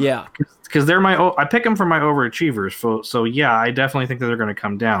down? Yeah. Because I pick them for my overachievers. So yeah, I definitely think that they're going to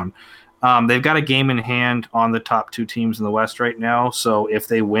come down. They've got a game in hand on the top 2 teams in the West right now. So if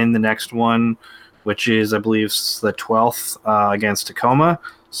they win the next one, which is, I believe, the 12th against Tacoma,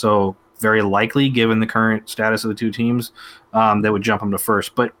 so very likely given the current status of the 2 teams, they would jump them to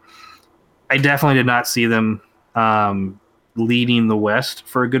first. But I definitely did not see them leading the West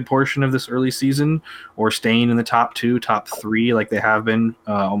for a good portion of this early season or staying in the top 2, top 3 like they have been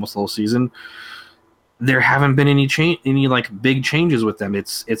almost the whole season. There haven't been any big changes with them.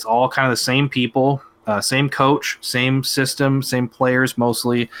 It's all kind of the same people, same coach, same system, same players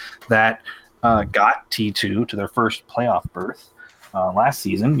mostly that got T2 to their first playoff berth last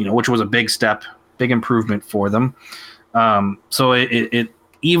season, which was a big step big improvement for them. So it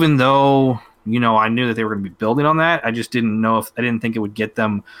even though I knew that they were going to be building on that, I just didn't know I didn't think it would get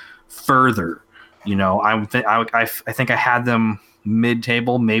them further. I think I had them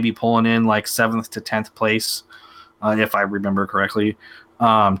mid-table, maybe pulling in like 7th to 10th place, if I remember correctly.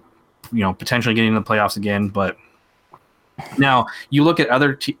 Potentially getting in the playoffs again. But now you look at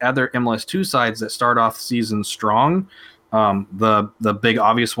other MLS2 sides that start off the season strong. The big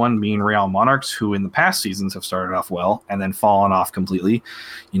obvious one being Real Monarchs, who in the past seasons have started off well and then fallen off completely.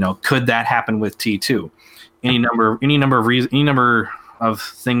 Could that happen with T2? Any number of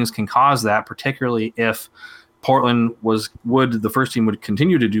things can cause that, particularly if Portland the first team would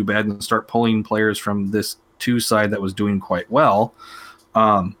continue to do bad and start pulling players from this 2 side that was doing quite well.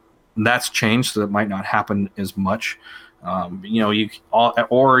 That's changed, so that might not happen as much.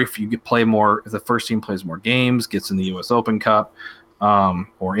 Or if you play more, if the first team plays more games, gets in the U.S. Open Cup,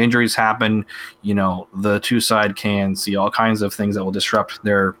 or injuries happen, the 2 side can see all kinds of things that will disrupt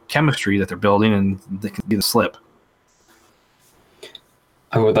their chemistry that they're building, and they can be the slip.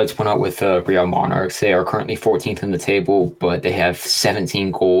 I would like to point out with Real Monarchs, they are currently 14th in the table, but they have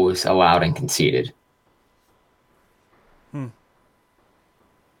 17 goals allowed and conceded.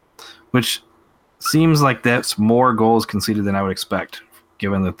 Which seems like that's more goals conceded than I would expect,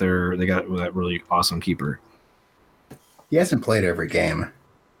 given that they got that really awesome keeper. He hasn't played every game.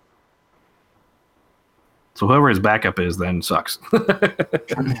 So whoever his backup is then sucks.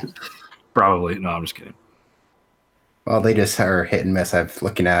 Probably. No, I'm just kidding. Well, they just are hit and miss. I'm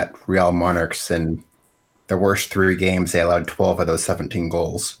looking at Real Monarchs, and the worst 3 games, they allowed 12 of those 17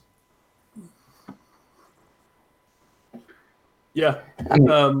 goals. Yeah.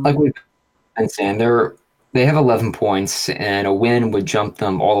 Like we've been saying, they have 11 points, and a win would jump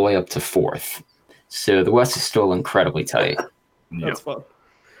them all the way up to 4th. So the West is still incredibly tight. That's fun.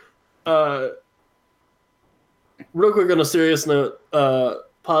 Real quick on a serious note,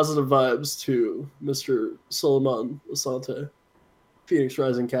 positive vibes to Mr. Soliman Asante, Phoenix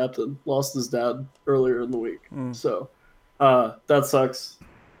Rising captain. Lost his dad earlier in the week. So that sucks.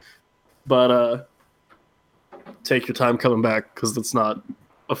 But take your time coming back, because that's not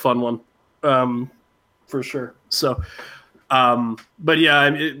a fun one, for sure. So, but yeah,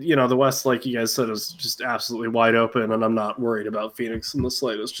 the West, like you guys said, is just absolutely wide open, and I'm not worried about Phoenix in the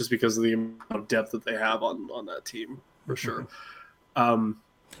slightest, just because of the amount of depth that they have on that team, for sure.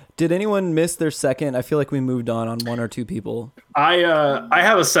 Did anyone miss their second? I feel like we moved on 1 or 2 people. I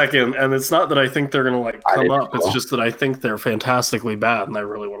have a second, and it's not that I think they're gonna come up. It's just that I think they're fantastically bad, and I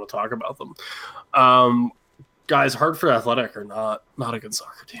really want to talk about them. Guys, Hartford Athletic are not a good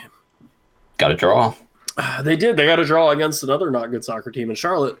soccer team. Got a draw. They did. They got a draw against another not good soccer team in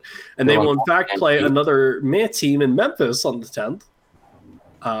Charlotte, and they will in fact play another meh team in Memphis on the 10th.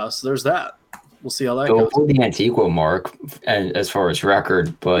 So there's that. We'll see how that goes. Avoid the Antigua mark as far as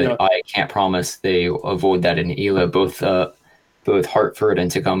record, but I can't promise they avoid that in ELA. Both Hartford and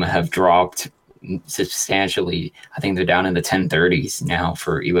Tacoma have dropped substantially. I think they're down in the 1030s now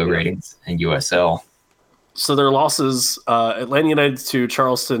for ELA ratings in USL. So their losses, Atlanta United to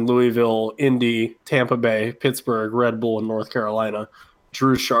Charleston, Louisville, Indy, Tampa Bay, Pittsburgh, Red Bull, and North Carolina,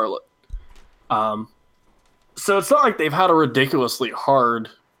 drew Charlotte. So it's not like they've had a ridiculously hard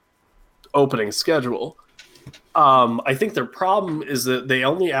opening schedule. I think their problem is that they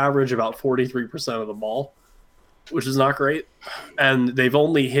only average about 43% of the ball, which is not great. And they've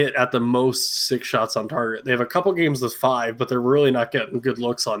only hit at the most 6 shots on target. They have a couple games with 5, but they're really not getting good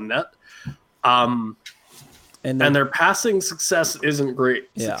looks on net. And their passing success isn't great.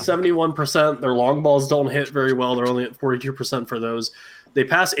 Yeah. 71%. Their long balls don't hit very well. They're only at 42% for those. They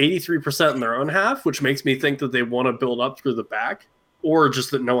pass 83% in their own half, which makes me think that they want to build up through the back, or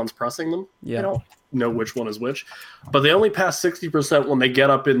just that no one's pressing them. Yeah. I don't know which one is which. But they only pass 60% when they get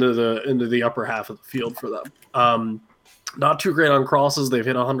up into the upper half of the field for them. Not too great on crosses. They've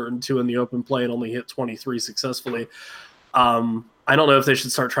hit 102 in the open play and only hit 23 successfully. I don't know if they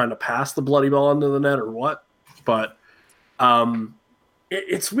should start trying to pass the bloody ball into the net or what. But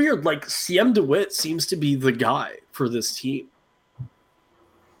it's weird. Like, Siem DeWitt seems to be the guy for this team.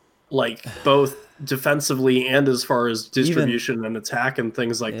 Like, both defensively and as far as distribution and attack and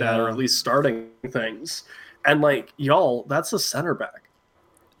things like that, or at least starting things. And, like, y'all, that's a center back.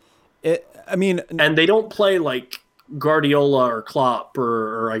 And they don't play like Guardiola or Klopp,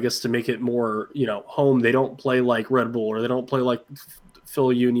 or I guess to make it more, home, they don't play like Red Bull, or they don't play like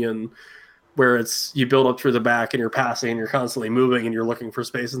Phil Union, where it's you build up through the back and you're passing and you're constantly moving and you're looking for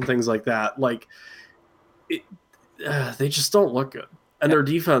space and things like that. Like, they just don't look good. And their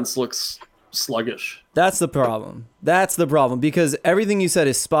defense looks sluggish. That's the problem. That's the problem, because everything you said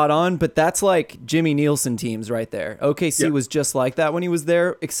is spot on, but that's like Jimmy Nielsen teams right there. OKC was just like that when he was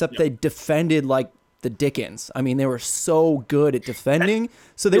there, except they defended like the Dickens. I mean, they were so good at defending,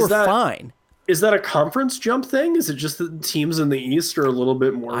 so they were fine. Is that a conference jump thing? Is it just that teams in the East are a little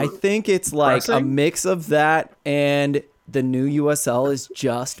bit more I think it's like a mix of that, and the new USL is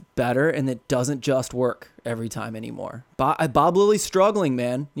just better, and it doesn't just work every time anymore. Bob Lilly's struggling,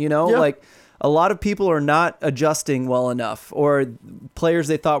 man. You know, like a lot of people are not adjusting well enough, or players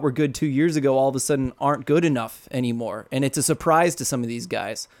they thought were good 2 years ago all of a sudden aren't good enough anymore. And it's a surprise to some of these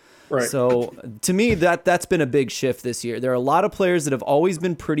guys. Right. So to me, that's been a big shift this year. There are a lot of players that have always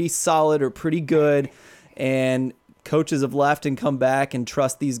been pretty solid or pretty good, and coaches have left and come back and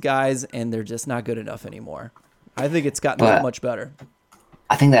trust these guys, and they're just not good enough anymore. I think it's gotten that much better.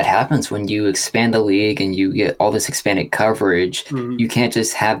 I think that happens when you expand the league and you get all this expanded coverage. Mm-hmm. You can't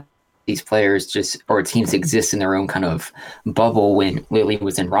just have these players or teams exist in their own kind of bubble. When Lily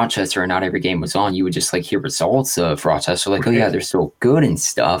was in Rochester and not every game was on, you would just like hear results of Rochester, like, oh yeah, they're so good and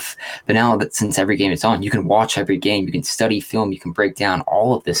stuff. But now that since every game is on, you can watch every game, you can study film, you can break down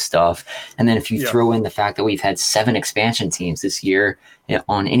all of this stuff. And then if you throw in the fact that we've had 7 expansion teams this year,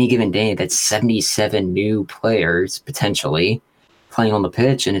 on any given day, that's 77 new players potentially playing on the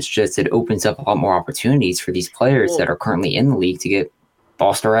pitch. And it opens up a lot more opportunities for these players that are currently in the league to get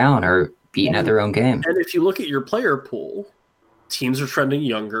bossed around or beaten at their own game. And if you look at your player pool, teams are trending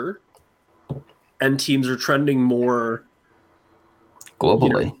younger, and teams are trending more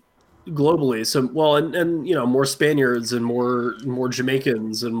globally. Globally, so and more Spaniards and more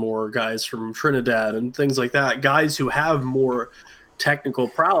Jamaicans and more guys from Trinidad and things like that. Guys who have more technical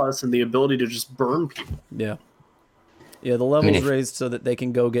prowess and the ability to just burn people. Yeah, the level's raised so that they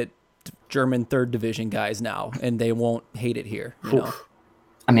can go get German 3rd division guys now, and they won't hate it here. You know?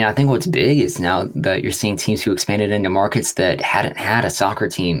 I mean, I think what's big is now that you're seeing teams who expanded into markets that hadn't had a soccer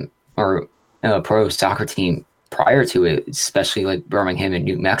team or a pro soccer team prior to it, especially like Birmingham and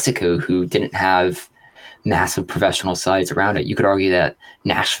New Mexico, who didn't have massive professional sides around it. You could argue that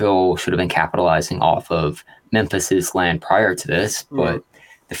Nashville should have been capitalizing off of Memphis's land prior to this, but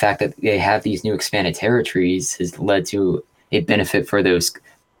the fact that they have these new expanded territories has led to a benefit for those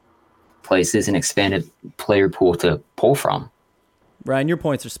places, an expanded player pool to pull from. Ryan, your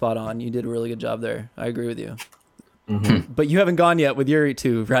points are spot on. You did a really good job there. I agree with you. Mm-hmm. But you haven't gone yet with your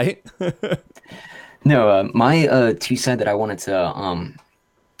 2, right? No, my 2 side that I wanted to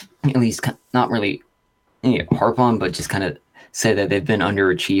at least not really harp on, but just kind of say that they've been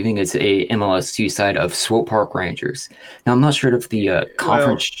underachieving is a MLS 2 side of Swope Park Rangers. Now, I'm not sure if the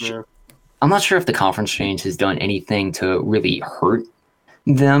conference. I'm not sure if the conference change has done anything to really hurt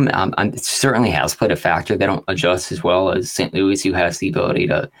them. It certainly has played a factor. They don't adjust as well as St. Louis, who has the ability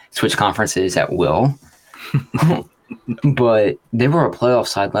to switch conferences at will. But they were a playoff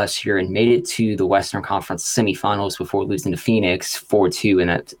side last year and made it to the Western Conference semifinals before losing to Phoenix 4-2 in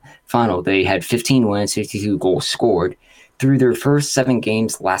that final. They had 15 wins, 52 goals scored. Through their first 7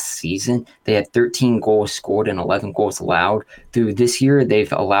 games last season, they had 13 goals scored and 11 goals allowed. Through this year,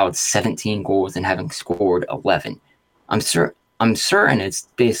 they've allowed 17 goals and having scored 11. I'm certain it's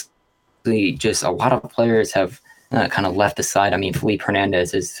basically just a lot of players have kind of left the side. I mean, Felipe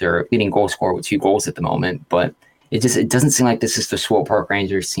Hernandez is their leading goal scorer with 2 goals at the moment, but it doesn't seem like this is the Swope Park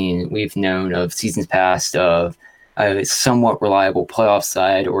Rangers team we've known of seasons past, of a somewhat reliable playoff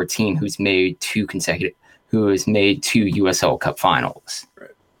side or a team who has made 2 USL Cup finals.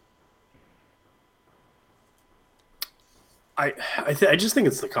 Right. I just think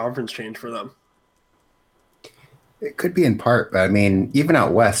it's the conference change for them. It could be in part, but I mean, even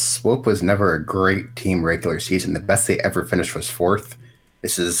out west, Swope was never a great team regular season. The best they ever finished was 4th.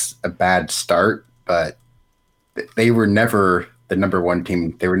 This is a bad start, but they were never the number 1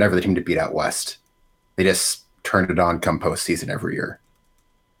 team. They were never the team to beat out west. They just turned it on come postseason every year.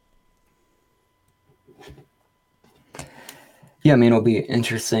 Yeah, I mean, it'll be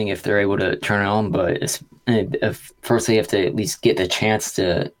interesting if they're able to turn it on, but first they have to at least get the chance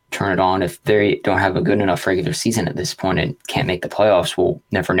to turn it on. If they don't have a good enough regular season at this point and can't make the playoffs, we'll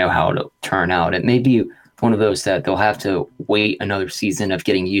never know how it'll turn out. It may be one of those that they'll have to wait another season of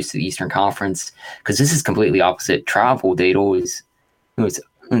getting used to the Eastern Conference, because this is completely opposite travel. They would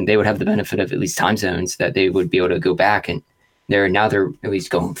have the benefit of at least time zones that they would be able to go back, and they're at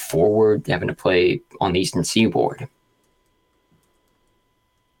least going forward, having to play on the Eastern Seaboard.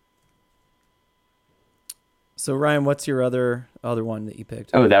 So Ryan, what's your other one that you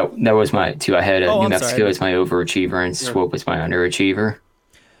picked? Oh, that was my 2. I had New Mexico as my overachiever and Swope as my underachiever.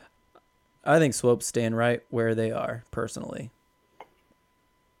 I think Swope's staying right where they are, personally.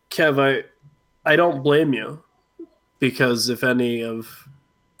 Kev, I don't blame you, because if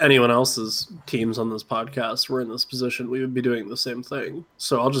anyone else's teams on this podcast were in this position, we would be doing the same thing.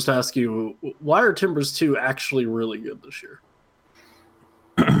 So I'll just ask you, why are Timbers 2 actually really good this year?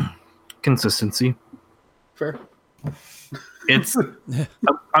 Consistency. Fair. It's,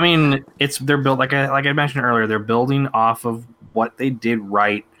 I mean, they're built like I mentioned earlier. They're building off of what they did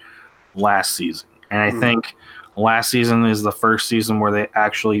right last season, and I think last season is the first season where they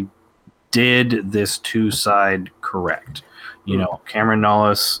actually did this two-side correct. You know, Cameron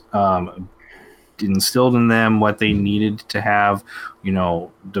Nollis instilled in them what they needed to have. You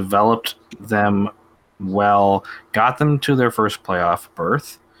know, developed them well, got them to their first playoff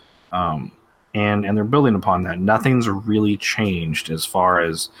berth. And they're building upon that. Nothing's really changed as far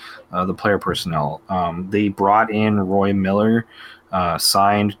as the player personnel. They brought in Roy Miller,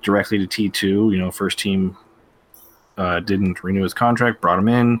 signed directly to T2. You know, first team didn't renew his contract, brought him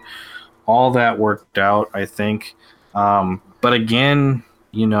in. All that worked out, I think. But again,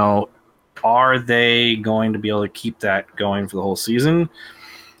 you know, are they going to be able to keep that going for the whole season?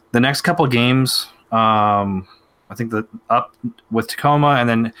 The next couple of games, I think that up with Tacoma and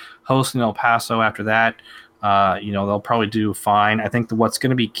then hosting El Paso after that, you know, they'll probably do fine. I think what's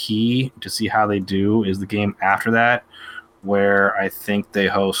going to be key to see how they do is the game after that, where I think they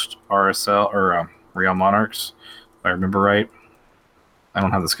host RSL or Real Monarchs, if I remember right. I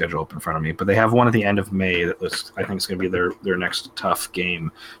don't have the schedule up in front of me, but they have one at the end of May that looks, I think it's going to be their next tough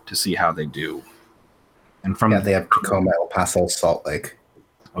game to see how they do. And from they have Tacoma, El Paso, Salt Lake.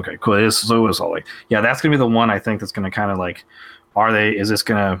 Okay, cool. It is Salt Lake. Yeah, that's gonna be the one I think that's gonna kind of like, is this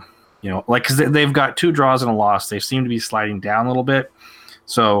gonna, you know, like, because they've got 2 draws and a loss. They seem to be sliding down a little bit.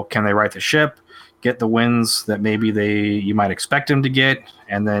 So can they right the ship, get the wins that maybe you might expect them to get,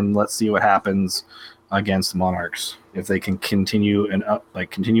 and then let's see what happens against the Monarchs, if they can continue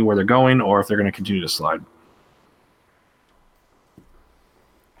continue where they're going, or if they're going to continue to slide.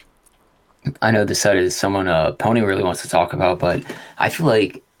 I know this side is someone Pony really wants to talk about, but I feel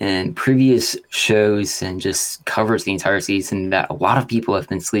like in previous shows and just covers the entire season that a lot of people have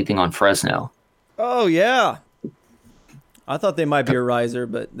been sleeping on Fresno. Oh, yeah. I thought they might be a riser,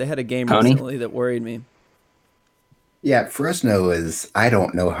 but they had a game Pony? recently that worried me. Yeah, Fresno I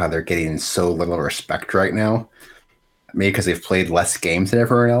don't know how they're getting so little respect right now. Maybe because they've played less games than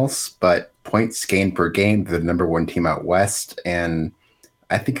everyone else, but points gained per game, they're the number 1 team out west, and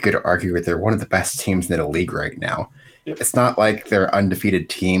I think you could argue that they're one of the best teams in the league right now. Yep. It's not like they're an undefeated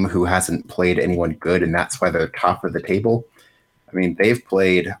team who hasn't played anyone good, and that's why they're top of the table. I mean, they've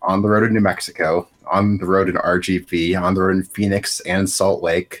played on the road in New Mexico, on the road in RGV, on the road in Phoenix and Salt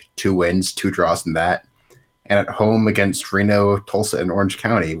Lake, 2 wins, 2 draws in that, and at home against Reno, Tulsa, and Orange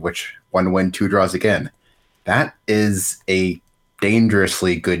County, which 1 win, 2 draws again. That is a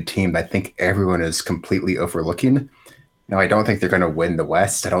dangerously good team that I think everyone is completely overlooking. Now, I don't think they're going to win the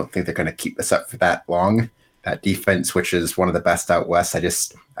West. I don't think they're going to keep this up for that long. That defense, which is one of the best out West, I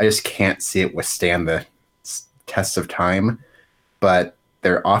just can't see it withstand the test of time. But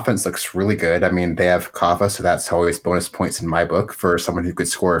their offense looks really good. I mean, they have Kava, so that's always bonus points in my book for someone who could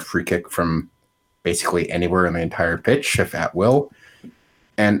score a free kick from basically anywhere in the entire pitch, if at will.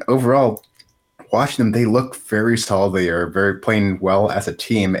 And overall, watching them, they look very solid. They are playing well as a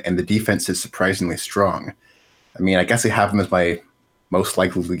team, and the defense is surprisingly strong. I mean, I guess I have them as my most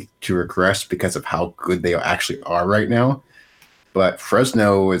likely to regress because of how good they actually are right now. But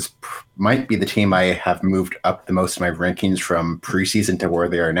Fresno might be the team I have moved up the most in my rankings from preseason to where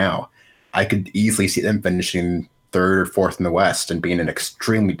they are now. I could easily see them finishing 3rd or 4th in the West and being an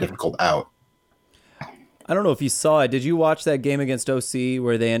extremely difficult out. I don't know if you saw it. Did you watch that game against OC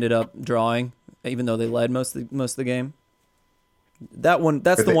where they ended up drawing, even though they led most of the game? That's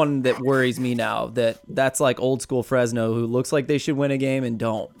the one that worries me now. That's like old school Fresno, who looks like they should win a game and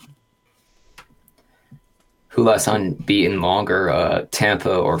don't. Who last unbeaten longer,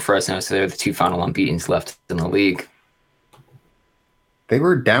 Tampa or Fresno? So they're the 2 final unbeatens left in the league. They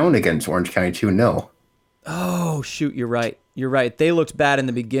were down against Orange County 2-0. Oh shoot, you're right. They looked bad in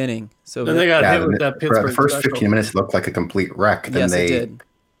the beginning. So then they got hit with that Pittsburgh. For the first special. 15 minutes, it looked like a complete wreck. Then yes, they it did.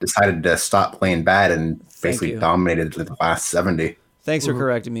 Decided to stop playing bad and basically dominated the last 70. Thanks for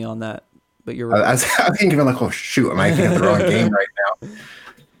correcting me on that. But you're right. I was thinking like, oh shoot, am I thinking of the wrong game right now?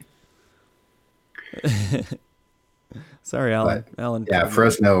 Sorry, Alan. Alan. Yeah,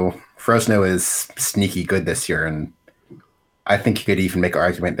 Fresno is sneaky good this year, and I think you could even make an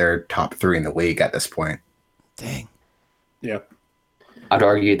argument they're top 3 in the league at this point. Dang. Yeah. I'd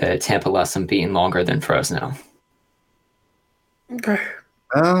argue that Tampa less unbeaten longer than Fresno. Okay.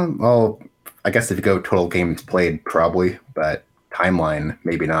 Well, I guess if you go total games played, probably, but timeline,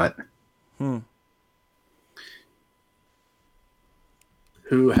 maybe not.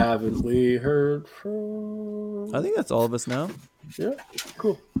 Who haven't we heard from? I think that's all of us now. Yeah,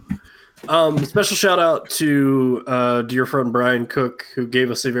 cool. Special shout out to dear friend Brian Cook, who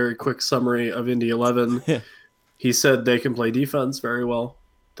gave us a very quick summary of Indy 11. He said they can play defense very well.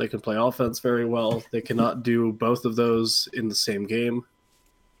 They can play offense very well. They cannot do both of those in the same game,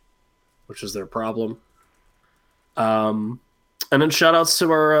 which is their problem. And then shout outs to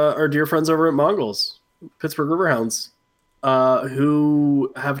our dear friends over at Mongols, Pittsburgh Riverhounds,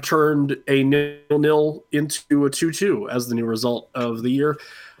 who have turned a 0-0 into a 2-2 as the new result of the year.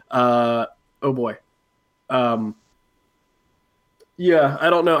 Oh boy. Yeah, I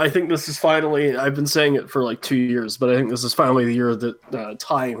don't know. I think this is finally, I've been saying it for like 2 years, but I think this is finally the year that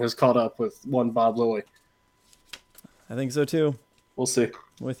time has caught up with one Bob Lilly. I think so too. We'll see.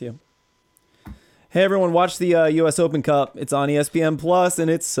 With you. Hey everyone, watch the U.S. Open Cup. It's on ESPN Plus,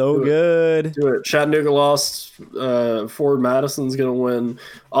 and it's so good. Do it. Chattanooga lost. Ford Madison's going to win.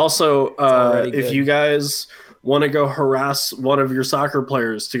 Also, if you guys want to go harass one of your soccer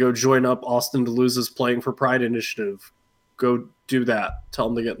players to go join up Austin DeLuse's Playing for Pride initiative, go do that. Tell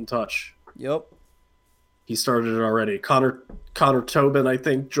him to get in touch. Yep. He started it already. Connor Tobin, I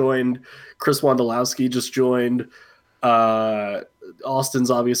think, joined. Chris Wondolowski just joined. Austin's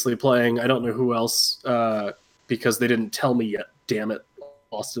obviously playing. I don't know who else because they didn't tell me yet. Damn it,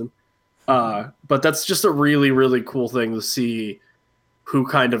 Austin. But that's just a really, really cool thing to see who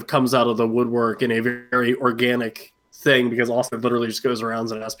kind of comes out of the woodwork in a very organic thing, because Austin literally just goes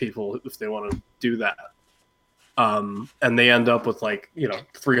around and asks people if they want to do that. And they end up with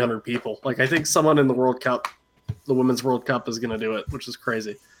 300 people. Like, I think someone in the World Cup, the Women's World Cup, is going to do it, which is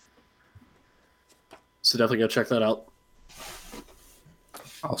crazy. So definitely go check that out.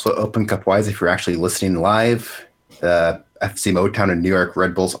 Also, Open Cup wise, if you're actually listening live, FC Motown and New York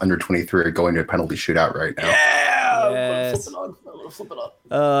Red Bulls under 23 are going to a penalty shootout right now. Yeah, yes. I'm gonna flip it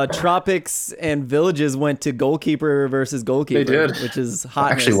on. Tropics and Villages went to goalkeeper versus goalkeeper. They did, which is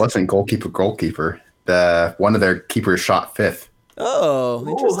hot. Actually, wasn't goalkeeper. The one of their keepers shot fifth. Oh,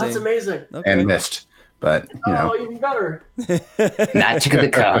 interesting. That's amazing. Okay. And missed. But even better. Magic of the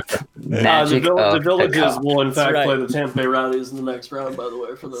cup. Magic the of Villages the cup. will in fact right. play the Tampa Bay Rowdies in the next round. By the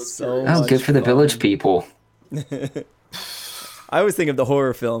way, for those. So Oh, good for the village people. I always think of the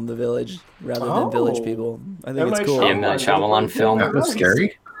horror film The Village rather than Village People. I think it's cool. M. Night Shyamalan film. that was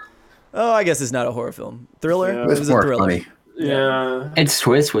scary. Oh, I guess it's not a horror film. Thriller? Yeah. It was a more thriller. funny. Yeah. Its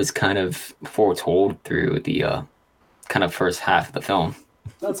twist was kind of foretold through the kind of first half of the film.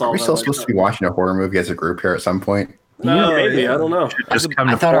 That's all. Are we still supposed to be watching a horror movie as a group here at some point? No, maybe. I don't know.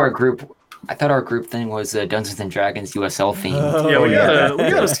 I thought our group thing was Dungeons and Dragons USL theme. Yeah, we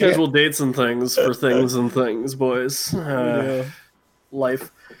gotta schedule dates and things for things and things, boys.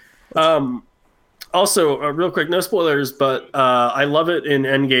 Life. Also, real quick, no spoilers, but I love it in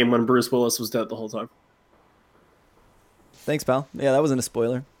Endgame when Bruce Willis was dead the whole time. Thanks, pal. Yeah, that wasn't a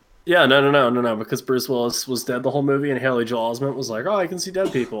spoiler. Yeah, no, because Bruce Willis was dead the whole movie, and Haley Joel Osment was like, "Oh, I can see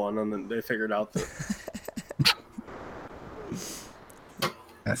dead people," and then they figured out that.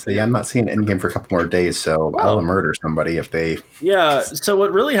 So yeah, I'm not seeing Endgame for a couple more days, so I'll murder somebody if they. Yeah. So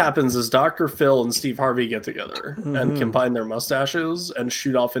what really happens is Dr. Phil and Steve Harvey get together and combine their mustaches and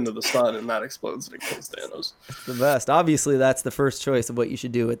shoot off into the sun, and that explodes and it kills Thanos. It's the best. Obviously, that's the first choice of what you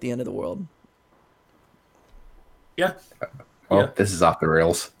should do at the end of the world. Yeah. Well, this is off the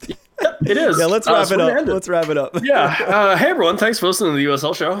rails. It is. Yeah, let's wrap it up. Let's wrap it up. Yeah. Hey, everyone. Thanks for listening to the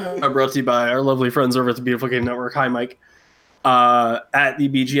USL show. Brought to you by our lovely friends over at the Beautiful Game Network. Hi, Mike. At the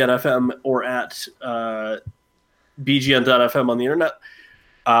BGN FM or at BGN.FM on the internet.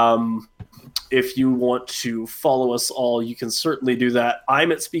 If you want to follow us all, you can certainly do that.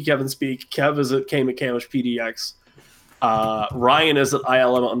 I'm at Speak Evan Speak. Kev is at Cam McCamish PDX. Ryan is at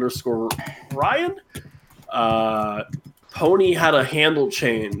ILM_Ryan. Pony had a handle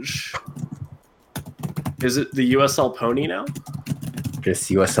change. Is it the USL Pony now?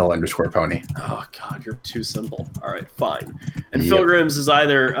 Just USL_Pony. Oh, God, you're too simple. All right, fine. And Phil Grims is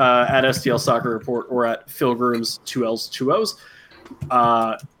either at STL Soccer Report or at Phil Grims, 2 L's, 2 O's.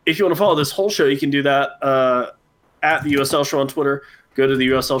 If you want to follow this whole show, you can do that at the USL Show on Twitter. Go to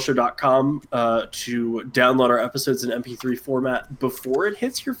theUSLShow.com to download our episodes in MP3 format before it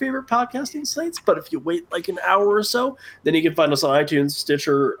hits your favorite podcasting sites. But if you wait like an hour or so, then you can find us on iTunes,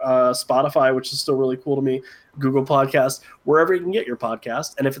 Stitcher, Spotify, which is still really cool to me, Google Podcasts, wherever you can get your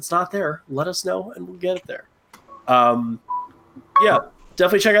podcast. And if it's not there, let us know and we'll get it there. Yeah,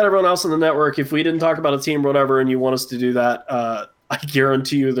 definitely check out everyone else on the network. If we didn't talk about a team or whatever and you want us to do that, I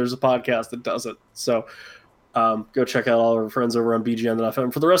guarantee you there's a podcast that does it. So Go check out all our friends over on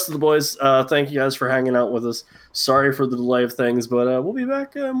BGN.FM. For the rest of the boys, thank you guys for hanging out with us. Sorry for the delay of things, but we'll be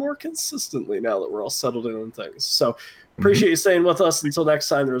back more consistently now that we're all settled in on things. So appreciate you staying with us. Until next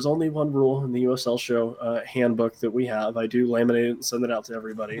time, there's only one rule in the USL show handbook that we have. I do laminate it and send it out to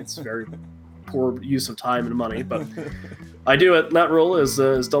everybody. It's very poor use of time and money, but I do it. And that rule is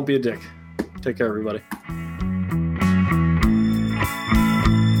don't be a dick. Take care, everybody.